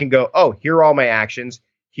 I can go, oh, here are all my actions.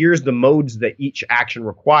 Here's the modes that each action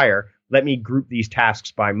require. Let me group these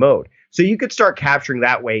tasks by mode. So you could start capturing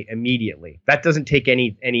that way immediately. That doesn't take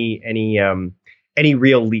any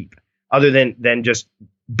real leap other than just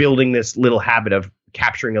building this little habit of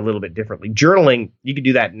capturing a little bit differently. Journaling, you can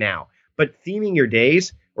do that now. But theming your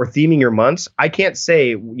days or theming your months, I can't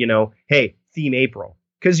say, hey, theme April,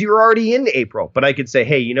 because you're already in April. But I could say,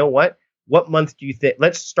 hey, you know what? What month do you think?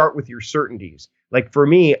 Let's start with your certainties. Like for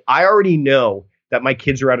me, I already know that my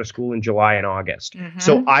kids are out of school in July and August.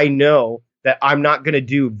 So I know that I'm not going to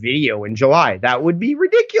do video in July. That would be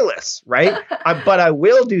ridiculous, right? But I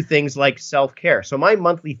will do things like self-care. So my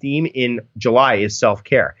monthly theme in July is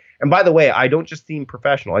self-care. And by the way, I don't just theme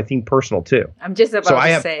professional, I theme personal too. I'm just about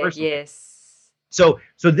to say, yes. So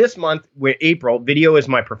this month, April, video is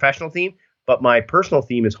my professional theme, but my personal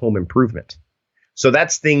theme is home improvement. So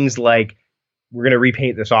that's things like, we're going to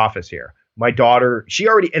repaint this office here. My daughter,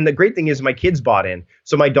 and the great thing is my kids bought in.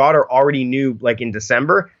 So my daughter already knew, like in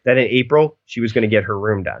December, that in April, she was going to get her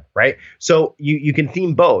room done, right? So you can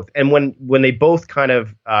theme both. And when they both kind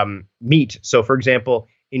of meet, so for example,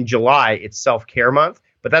 in July, it's self-care month,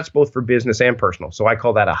 but that's both for business and personal. So I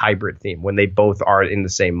call that a hybrid theme when they both are in the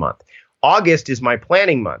same month. August is my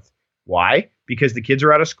planning month. Why? Because the kids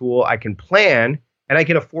are out of school. I can plan and I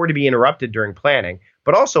can afford to be interrupted during planning.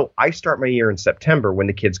 But also, I start my year in September when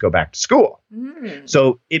the kids go back to school.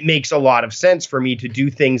 So it makes a lot of sense for me to do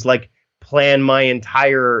things like plan my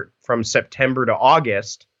entire from September to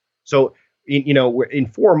August. So,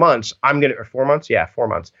 in 4 months, 4 months. Yeah, 4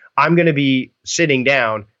 months. I'm going to be sitting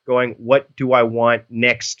down going, what do I want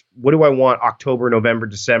next? What do I want October, November,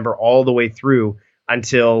 December, all the way through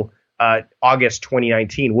until August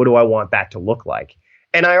 2019? What do I want that to look like?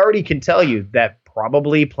 And I already can tell you that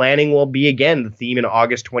probably planning will be, again, the theme in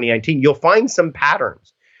August 2019. You'll find some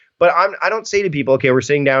patterns. But I don't say to people, okay, we're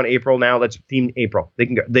sitting down April now, let's theme April. They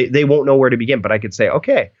can go, they won't know where to begin. But I could say,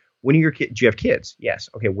 okay, when are your kids? Do you have kids? Yes.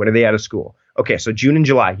 Okay, when are they out of school? Okay, so June and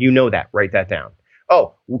July, you know that. Write that down.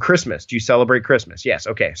 Oh, well, Christmas. Do you celebrate Christmas? Yes.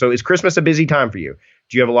 Okay, so is Christmas a busy time for you?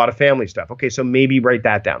 Do you have a lot of family stuff? Okay, so maybe write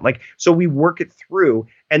that down. So we work it through,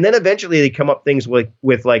 and then eventually they come up things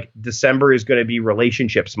with like December is going to be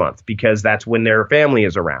relationships month because that's when their family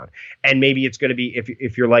is around, and maybe it's going to be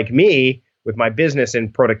if you're like me with my business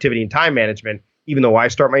and productivity and time management. Even though I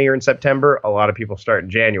start my year in September, a lot of people start in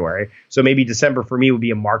January. So maybe December for me would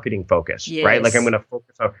be a marketing focus, right? Like I'm going to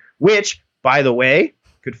focus on, which, by the way,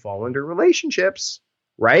 could fall under relationships,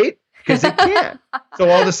 right? Because it can. So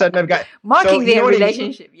all of a sudden I've got marking their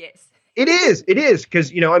relationship. Yes, it is.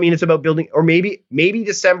 Because, it's about building, or maybe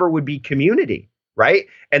December would be community, right?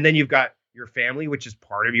 And then you've got your family, which is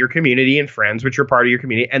part of your community, and friends, which are part of your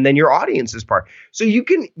community, and then your audience is part. So you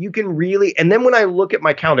can really, and then when I look at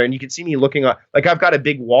my calendar, and you can see me looking at, like, I've got a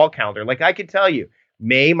big wall calendar. Like, I could tell you,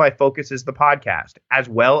 May, my focus is the podcast as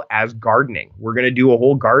well as gardening. We're going to do a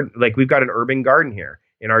whole garden. Like, we've got an urban garden here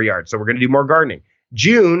in our yard. So we're going to do more gardening.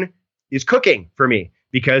 June is cooking for me,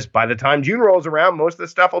 because by the time June rolls around, most of the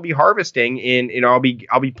stuff I'll be harvesting I'll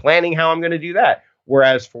be planning how I'm going to do that.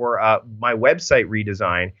 Whereas for my website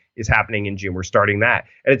redesign is happening in June. We're starting that.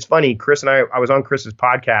 And it's funny, Chris and I was on Chris's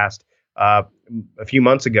podcast a few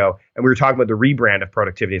months ago, and we were talking about the rebrand of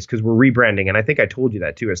productivity. It's because we're rebranding. And I think I told you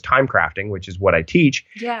that too, as time crafting, which is what I teach.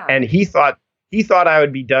 Yeah. And he thought I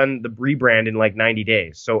would be done the rebrand in like 90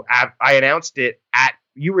 days. So I announced it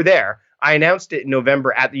you were there. I announced it in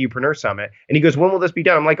November at the Youpreneur Summit. And he goes, when will this be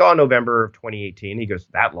done? I'm like, November of 2018. He goes,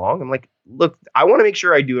 that long? I'm like, look, I want to make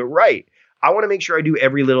sure I do it right. I want to make sure I do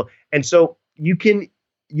every little. And so you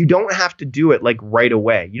don't have to do it like right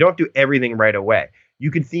away. You don't have to do everything right away.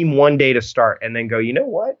 You could theme one day to start and then go, you know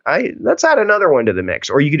what? Let's add another one to the mix.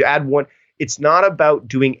 Or you could add one. It's not about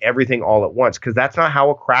doing everything all at once, because that's not how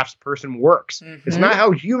a craftsperson works. Mm-hmm. It's not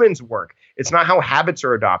how humans work. It's not how habits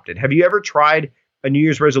are adopted. Have you ever tried a New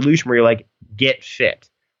Year's resolution where you're like, get fit?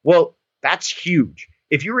 Well, that's huge.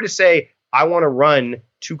 If you were to say, I want to run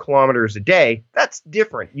 2 kilometers a day, that's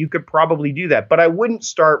different. You could probably do that. But I wouldn't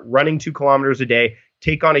start running 2 kilometers a day,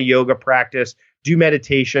 take on a yoga practice, do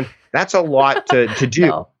meditation. That's a lot to do.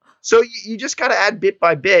 No. So you just got to add bit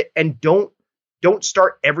by bit, and don't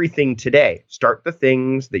start everything today. Start the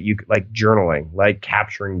things that you like, journaling, like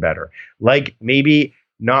capturing better, like maybe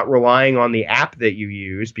not relying on the app that you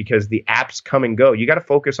use, because the apps come and go. You got to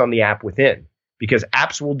focus on the app within, because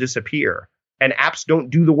apps will disappear and apps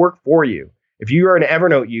don't do the work for you. If you are an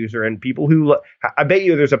Evernote user, and people who, I bet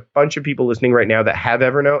you there's a bunch of people listening right now that have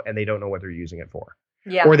Evernote and they don't know what they're using it for.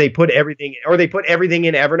 Yeah. Or they put everything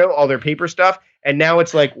in Evernote, all their paper stuff, and now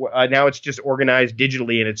it's like now it's just organized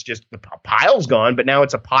digitally, and it's just the pile's gone, but now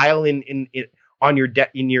it's a pile in on your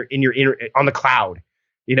on the cloud,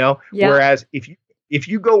 you know. Yeah. Whereas if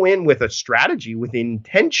you go in with a strategy, with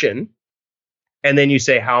intention, and then you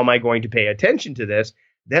say, how am I going to pay attention to this?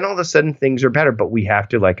 Then all of a sudden things are better. But we have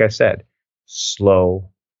to, like I said, slow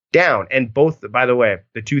down. And both, by the way,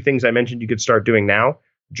 the 2 things I mentioned you could start doing now,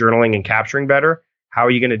 journaling and capturing better. How are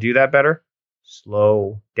you going to do that better?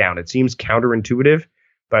 Slow down. It seems counterintuitive,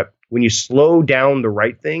 but when you slow down the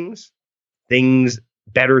right things,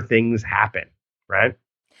 better things happen, right?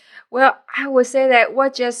 Well, I would say that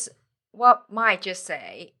what Mike just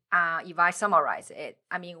say, if I summarize it,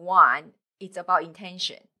 I mean, 1, it's about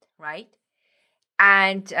intention, right?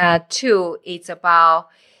 And 2, it's about,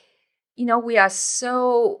 we are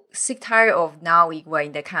so sick tired of now we're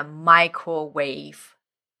in the kind of microwave,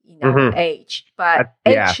 age. But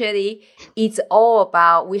actually, it's all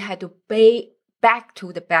about, we had to back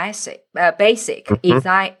to the basic. Mm-hmm. It's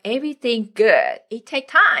like everything good. It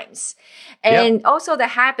takes times. And also the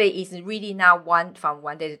habit is really not from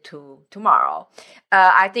one day to tomorrow.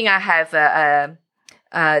 I think I have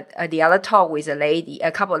the other talk with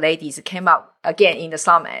a couple of ladies came up again in the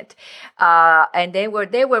summit. And they were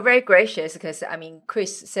very gracious, because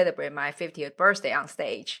Chris celebrated my 50th birthday on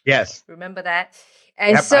stage. Yes. Remember that?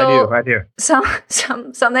 And yep, so I do.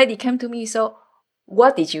 Some lady came to me, so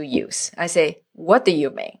what did you use? I say, what do you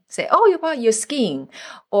mean? Say, about your skin,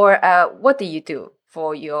 or what do you do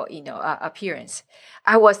for your appearance?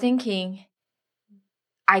 I was thinking,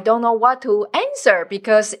 I don't know what to answer,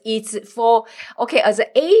 because it's for, as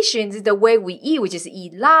Asians, the way we eat, we just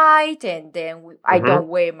eat light, and then I don't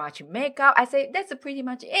wear much makeup. I say, that's pretty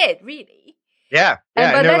much it, really. Yeah.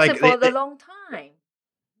 But that's for the long time.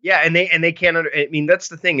 Yeah, and they can't. That's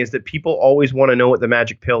the thing, is that people always want to know what the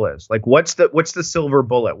magic pill is. Like, what's the silver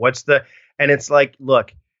bullet? And it's like,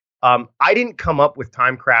 look, I didn't come up with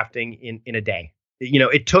time crafting in a day.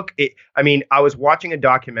 It took it. I was watching a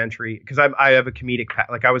documentary, because I have a comedic,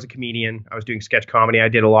 like, I was a comedian. I was doing sketch comedy. I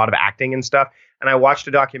did a lot of acting and stuff. And I watched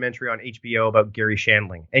a documentary on HBO about Gary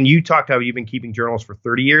Shandling. And you talked how you've been keeping journals for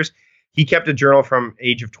 30 years. He kept a journal from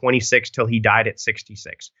age of 26 till he died at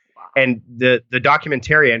 66. And the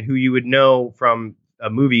documentarian, who you would know from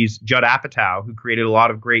movies, Judd Apatow, who created a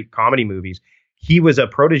lot of great comedy movies, he was a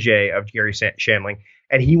protege of Gary Shandling,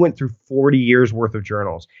 and he went through 40 years worth of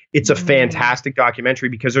journals. It's a fantastic documentary,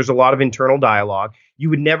 because there's a lot of internal dialogue. You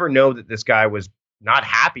would never know that this guy was not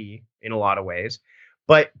happy in a lot of ways,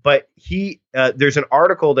 but he there's an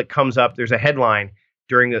article that comes up. There's a headline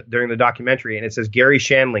during the documentary, and it says, Gary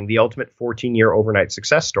Shandling, the ultimate 14-year overnight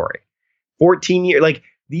success story. 14 years, like,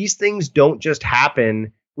 these things don't just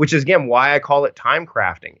happen, which is, again, why I call it time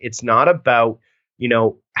crafting. It's not about,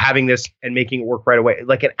 having this and making it work right away.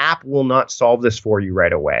 Like an app will not solve this for you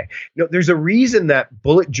right away. There's a reason that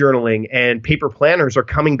bullet journaling and paper planners are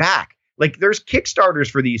coming back. Like there's Kickstarters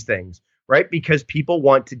for these things, right? Because people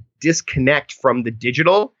want to disconnect from the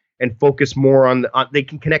digital and focus more on they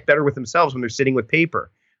can connect better with themselves when they're sitting with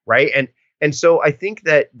paper, right? And so I think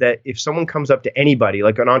that if someone comes up to anybody,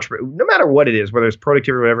 like an entrepreneur, no matter what it is, whether it's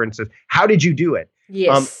productivity or whatever, and says, "How did you do it?"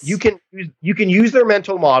 Yes. You can use their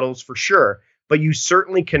mental models for sure, but you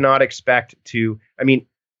certainly cannot expect to. I mean,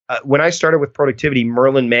 when I started with productivity,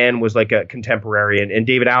 Merlin Mann was like a contemporary, and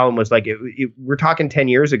David Allen was like, we're talking 10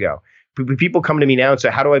 years ago. People come to me now and say,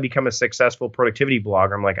 "How do I become a successful productivity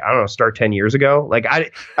blogger?" I'm like, I don't know, start 10 years ago. Like I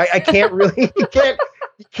can't really, you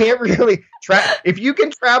can't really try. If you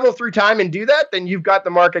can travel through time and do that, then you've got the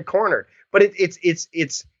market cornered. But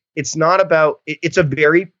it's not about,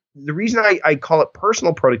 the reason I call it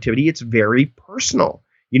personal productivity, it's very personal.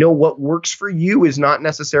 What works for you is not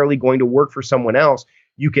necessarily going to work for someone else.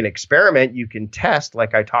 You can experiment, you can test,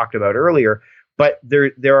 like I talked about earlier, but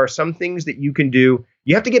there are some things that you can do.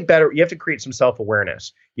 You have to get better. You have to create some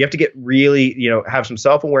self-awareness. You have to get really, have some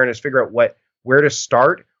self-awareness, figure out where to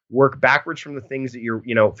start, work backwards from the things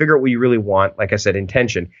that figure out what you really want. Like I said,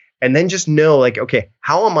 intention, and then just know, like, okay,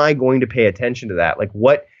 how am I going to pay attention to that? Like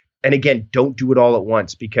what, and again, don't do it all at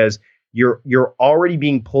once, because you're already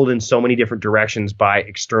being pulled in so many different directions by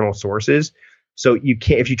external sources. So you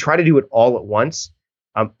can't, if you try to do it all at once,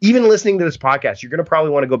 even listening to this podcast, you're going to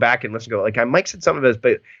probably want to go back and listen to it. Like Mike said some of this,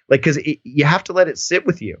 but like, because you have to let it sit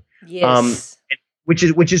with you. Yes. Which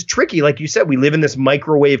is tricky. Like you said, we live in this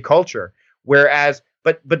microwave culture, whereas,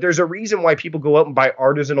 but there's a reason why people go out and buy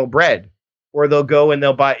artisanal bread, or they'll go and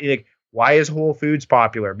they'll buy, like, why is Whole Foods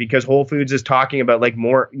popular? Because Whole Foods is talking about like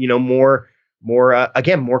more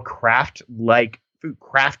craft like food,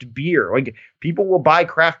 craft beer. Like people will buy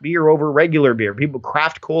craft beer over regular beer. People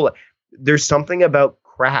craft cola. There's something about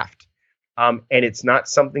craft, and it's not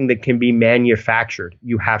something that can be manufactured.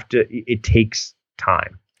 It takes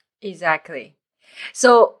time. Exactly.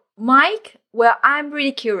 So Mike, well, I'm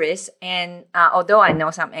really curious, and although I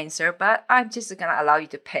know some answer, but I'm just gonna allow you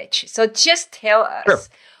to pitch. So just tell us, Sure.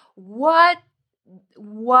 what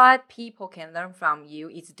people can learn from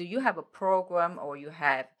you. Do you have a program, or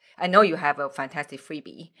I know you have a fantastic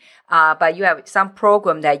freebie, but you have some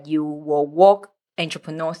program that you will walk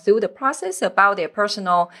entrepreneurs through the process about their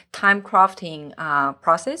personal time crafting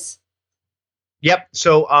process? Yep.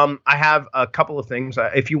 So I have a couple of things.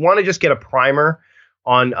 If you want to just get a primer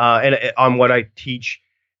on what I teach,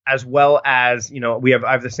 as well as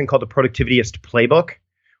I have this thing called the Productivityist Playbook,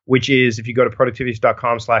 which is, if you go to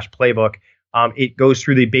productivityist.com/playbook, it goes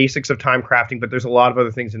through the basics of time crafting, but there's a lot of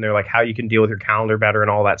other things in there, like how you can deal with your calendar better and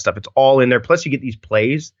all that stuff. It's all in there. Plus, you get these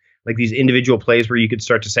plays, like these individual plays where you could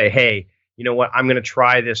start to say, hey, you know what, I'm going to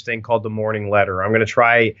try this thing called the morning letter. I'm going to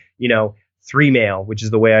try, 3Mail, which is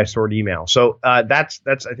the way I sort email. So that's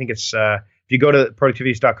I think it's, if you go to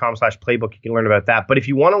productivityist.com/playbook, you can learn about that. But if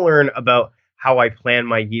you want to learn about how I plan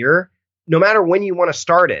my year, no matter when you want to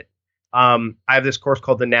start it, I have this course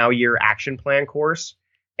called the Now Year Action Plan course,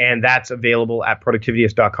 and that's available at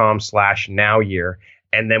productivityist.com/nowyear.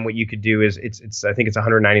 And then what you could do is it's I think it's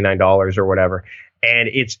 $199 or whatever. And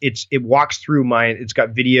it walks through it's got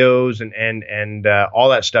videos and all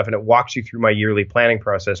that stuff, and it walks you through my yearly planning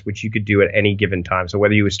process, which you could do at any given time. So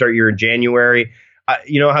whether you would start your in January,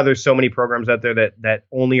 you know how there's so many programs out there that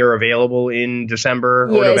only are available in December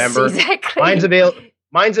or November. Exactly.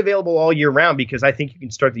 Mine's available all year round, because I think you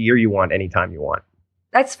can start the year you want anytime you want.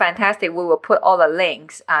 That's fantastic. We will put all the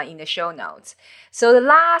links in the show notes. So the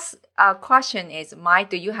last question is, Mike,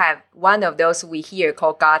 do you have one of those we hear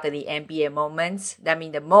called godly MBA moments? That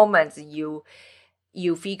means the moments you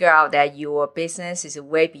figure out that your business is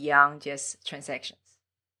way beyond just transactions.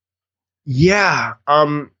 Yeah.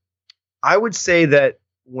 I would say that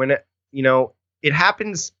when it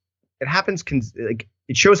happens, like,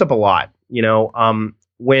 it shows up a lot,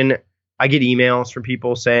 when I get emails from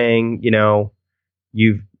people saying,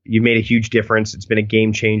 you've made a huge difference. It's been a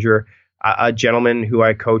game changer. A gentleman who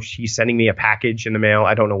I coached, he's sending me a package in the mail.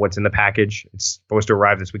 I don't know what's in the package. It's supposed to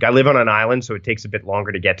arrive this week. I live on an island, so it takes a bit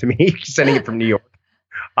longer to get to me. He's sending it from New York.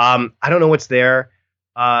 I don't know what's there.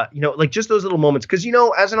 Like just those little moments. Because,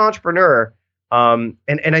 as an entrepreneur, and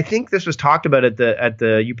I think this was talked about at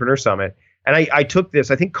the Youpreneur Summit. And I took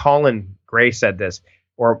this, I think Colin Gray said this,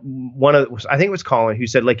 or I think it was Colin who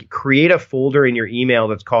said, like, create a folder in your email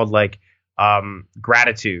that's called like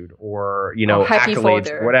gratitude or, happy accolades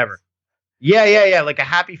folder. Or whatever. Yeah. Like a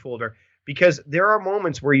happy folder, because there are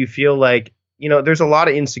moments where you feel like, there's a lot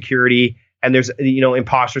of insecurity, and there's,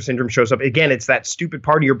 imposter syndrome shows up again. It's that stupid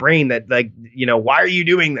part of your brain that like, why are you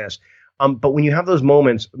doing this? But when you have those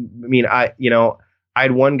moments, I mean, I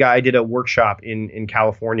had one guy, I did a workshop in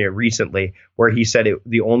California recently where he said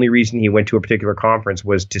the only reason he went to a particular conference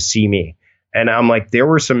was to see me. And I'm like, there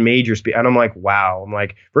were some major and I'm like, wow. I'm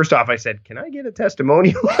like, first off, I said, can I get a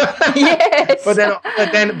testimonial? Yes. but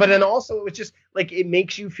then also it was just like, it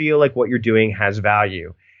makes you feel like what you're doing has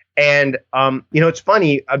value. And, it's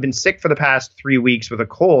funny. I've been sick for the past 3 weeks with a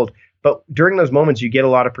cold, but during those moments you get a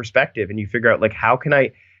lot of perspective and you figure out like, how can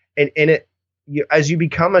I, as you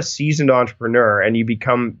become a seasoned entrepreneur and you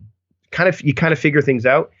become kind of figure things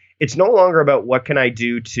out, it's no longer about what can I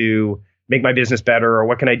do to make my business better or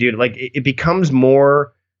what can I do to like, it becomes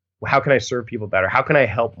more, how can I serve people better? How can I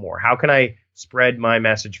help more? How can I spread my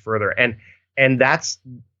message further? And that's,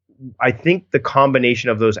 I think the combination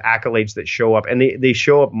of those accolades that show up, and they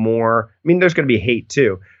show up more. I mean, there's going to be hate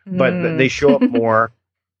too, but they show up more.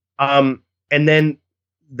 And then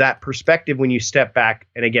that perspective when you step back,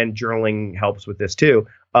 and again, journaling helps with this too,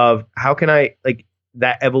 of how can I, like,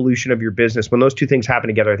 that evolution of your business, when those two things happen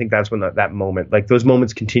together, I think that's when that moment, like those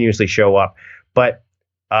moments continuously show up. But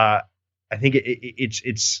I think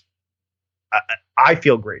it's I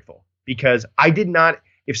feel grateful because I did not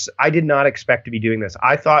expect to be doing this.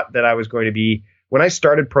 I thought that I was going to be, when I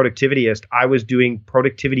started Productivityist, I was doing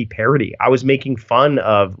productivity parody. I was making fun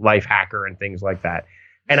of Lifehacker and things like that.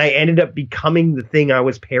 And I ended up becoming the thing I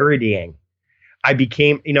was parodying. I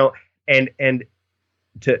became, I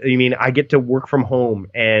get to work from home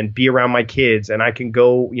and be around my kids, and I can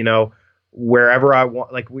go, wherever I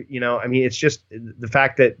want. Like, it's just the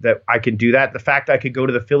fact that I can do that. The fact I could go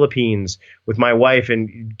to the Philippines with my wife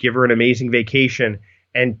and give her an amazing vacation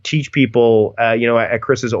and teach people, at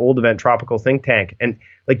Chris's old event, Tropical Think Tank, and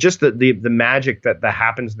like just the magic that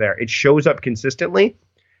happens there. It shows up consistently.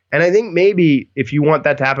 And I think maybe if you want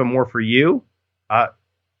that to happen more for you,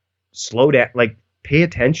 slow down, like pay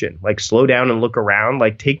attention, like slow down and look around,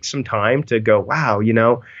 like take some time to go, wow,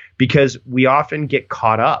 because we often get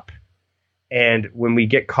caught up. And when we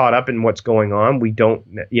get caught up in what's going on, we don't,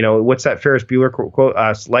 what's that Ferris Bueller quote?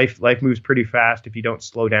 Life moves pretty fast. If you don't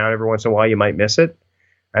slow down every once in a while, you might miss it.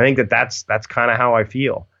 I think that's kind of how I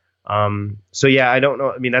feel. So yeah, I don't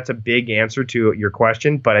know. I mean, that's a big answer to your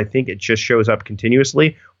question, but I think it just shows up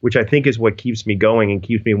continuously, which I think is what keeps me going and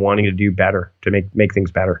keeps me wanting to do better, to make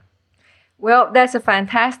things better. Well, that's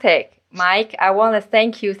fantastic, Mike. I want to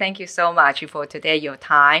thank you. Thank you so much for today, your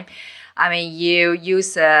time. I mean, you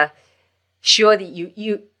use surely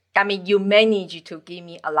you managed to give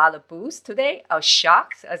me a lot of boost today, or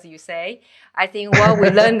shocks, as you say. I think what we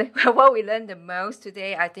learned the most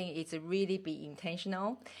today, I think it's really be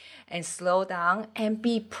intentional and slow down and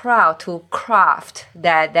be proud to craft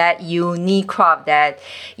that unique craft that,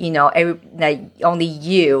 that only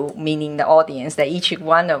you, meaning the audience, that each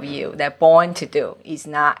one of you that born to do. Is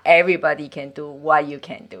not everybody can do what you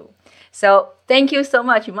can do. So thank you so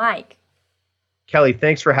much, Mike. Kelly,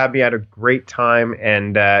 thanks for having me. I had a great time.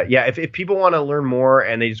 And if people want to learn more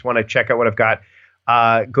and they just want to check out what I've got,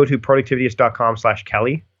 go to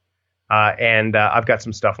productivityist.com/Kelly. And I've got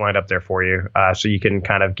some stuff lined up there for you. So you can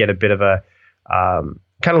kind of get a bit of a,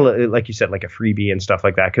 kind of like you said, like a freebie and stuff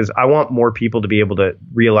like that. Because I want more people to be able to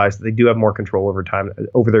realize that they do have more control over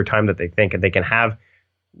their time that they think, and they can have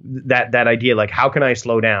that idea, like, how can I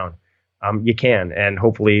slow down? You can, and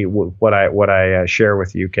hopefully what I share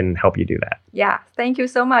with you can help you do that. Yeah. Thank you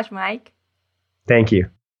so much, Mike. Thank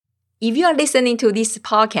you. If you are listening to this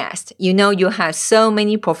podcast, you have so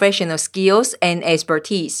many professional skills and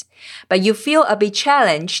expertise, but you feel a bit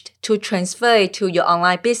challenged to transfer it to your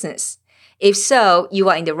online business. If so, you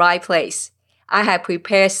are in the right place. I have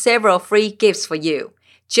prepared several free gifts for you.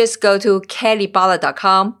 Just go to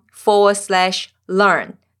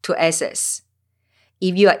kellyballa.com/learn to access.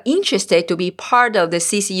 If you are interested to be part of the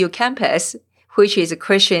CCU campus, which is a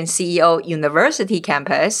Christian CEO University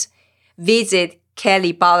campus, visit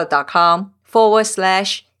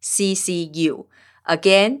kellyballa.com/CCU.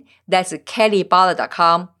 Again, that's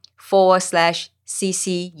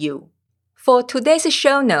kellyballa.com/CCU. For today's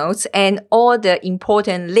show notes and all the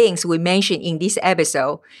important links we mentioned in this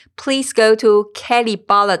episode, please go to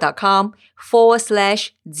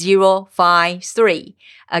kellyballa.com/053.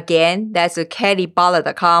 Again, that's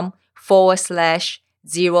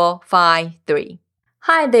kellyballa.com/053.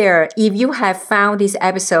 Hi there. If you have found this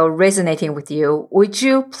episode resonating with you, would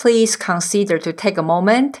you please consider to take a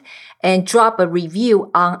moment and drop a review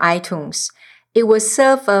on iTunes? It will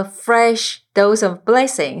serve a fresh dose of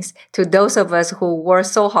blessings to those of us who work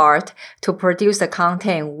so hard to produce the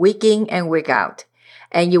content week in and week out.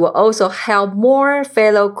 And you will also help more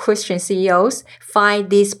fellow Christian CEOs find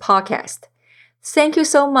this podcast. Thank you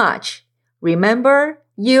so much. Remember,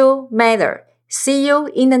 you matter. See you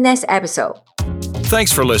in the next episode.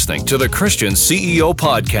 Thanks for listening to the Christian CEO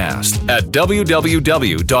Podcast at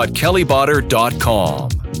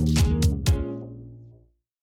www.kellybotter.com.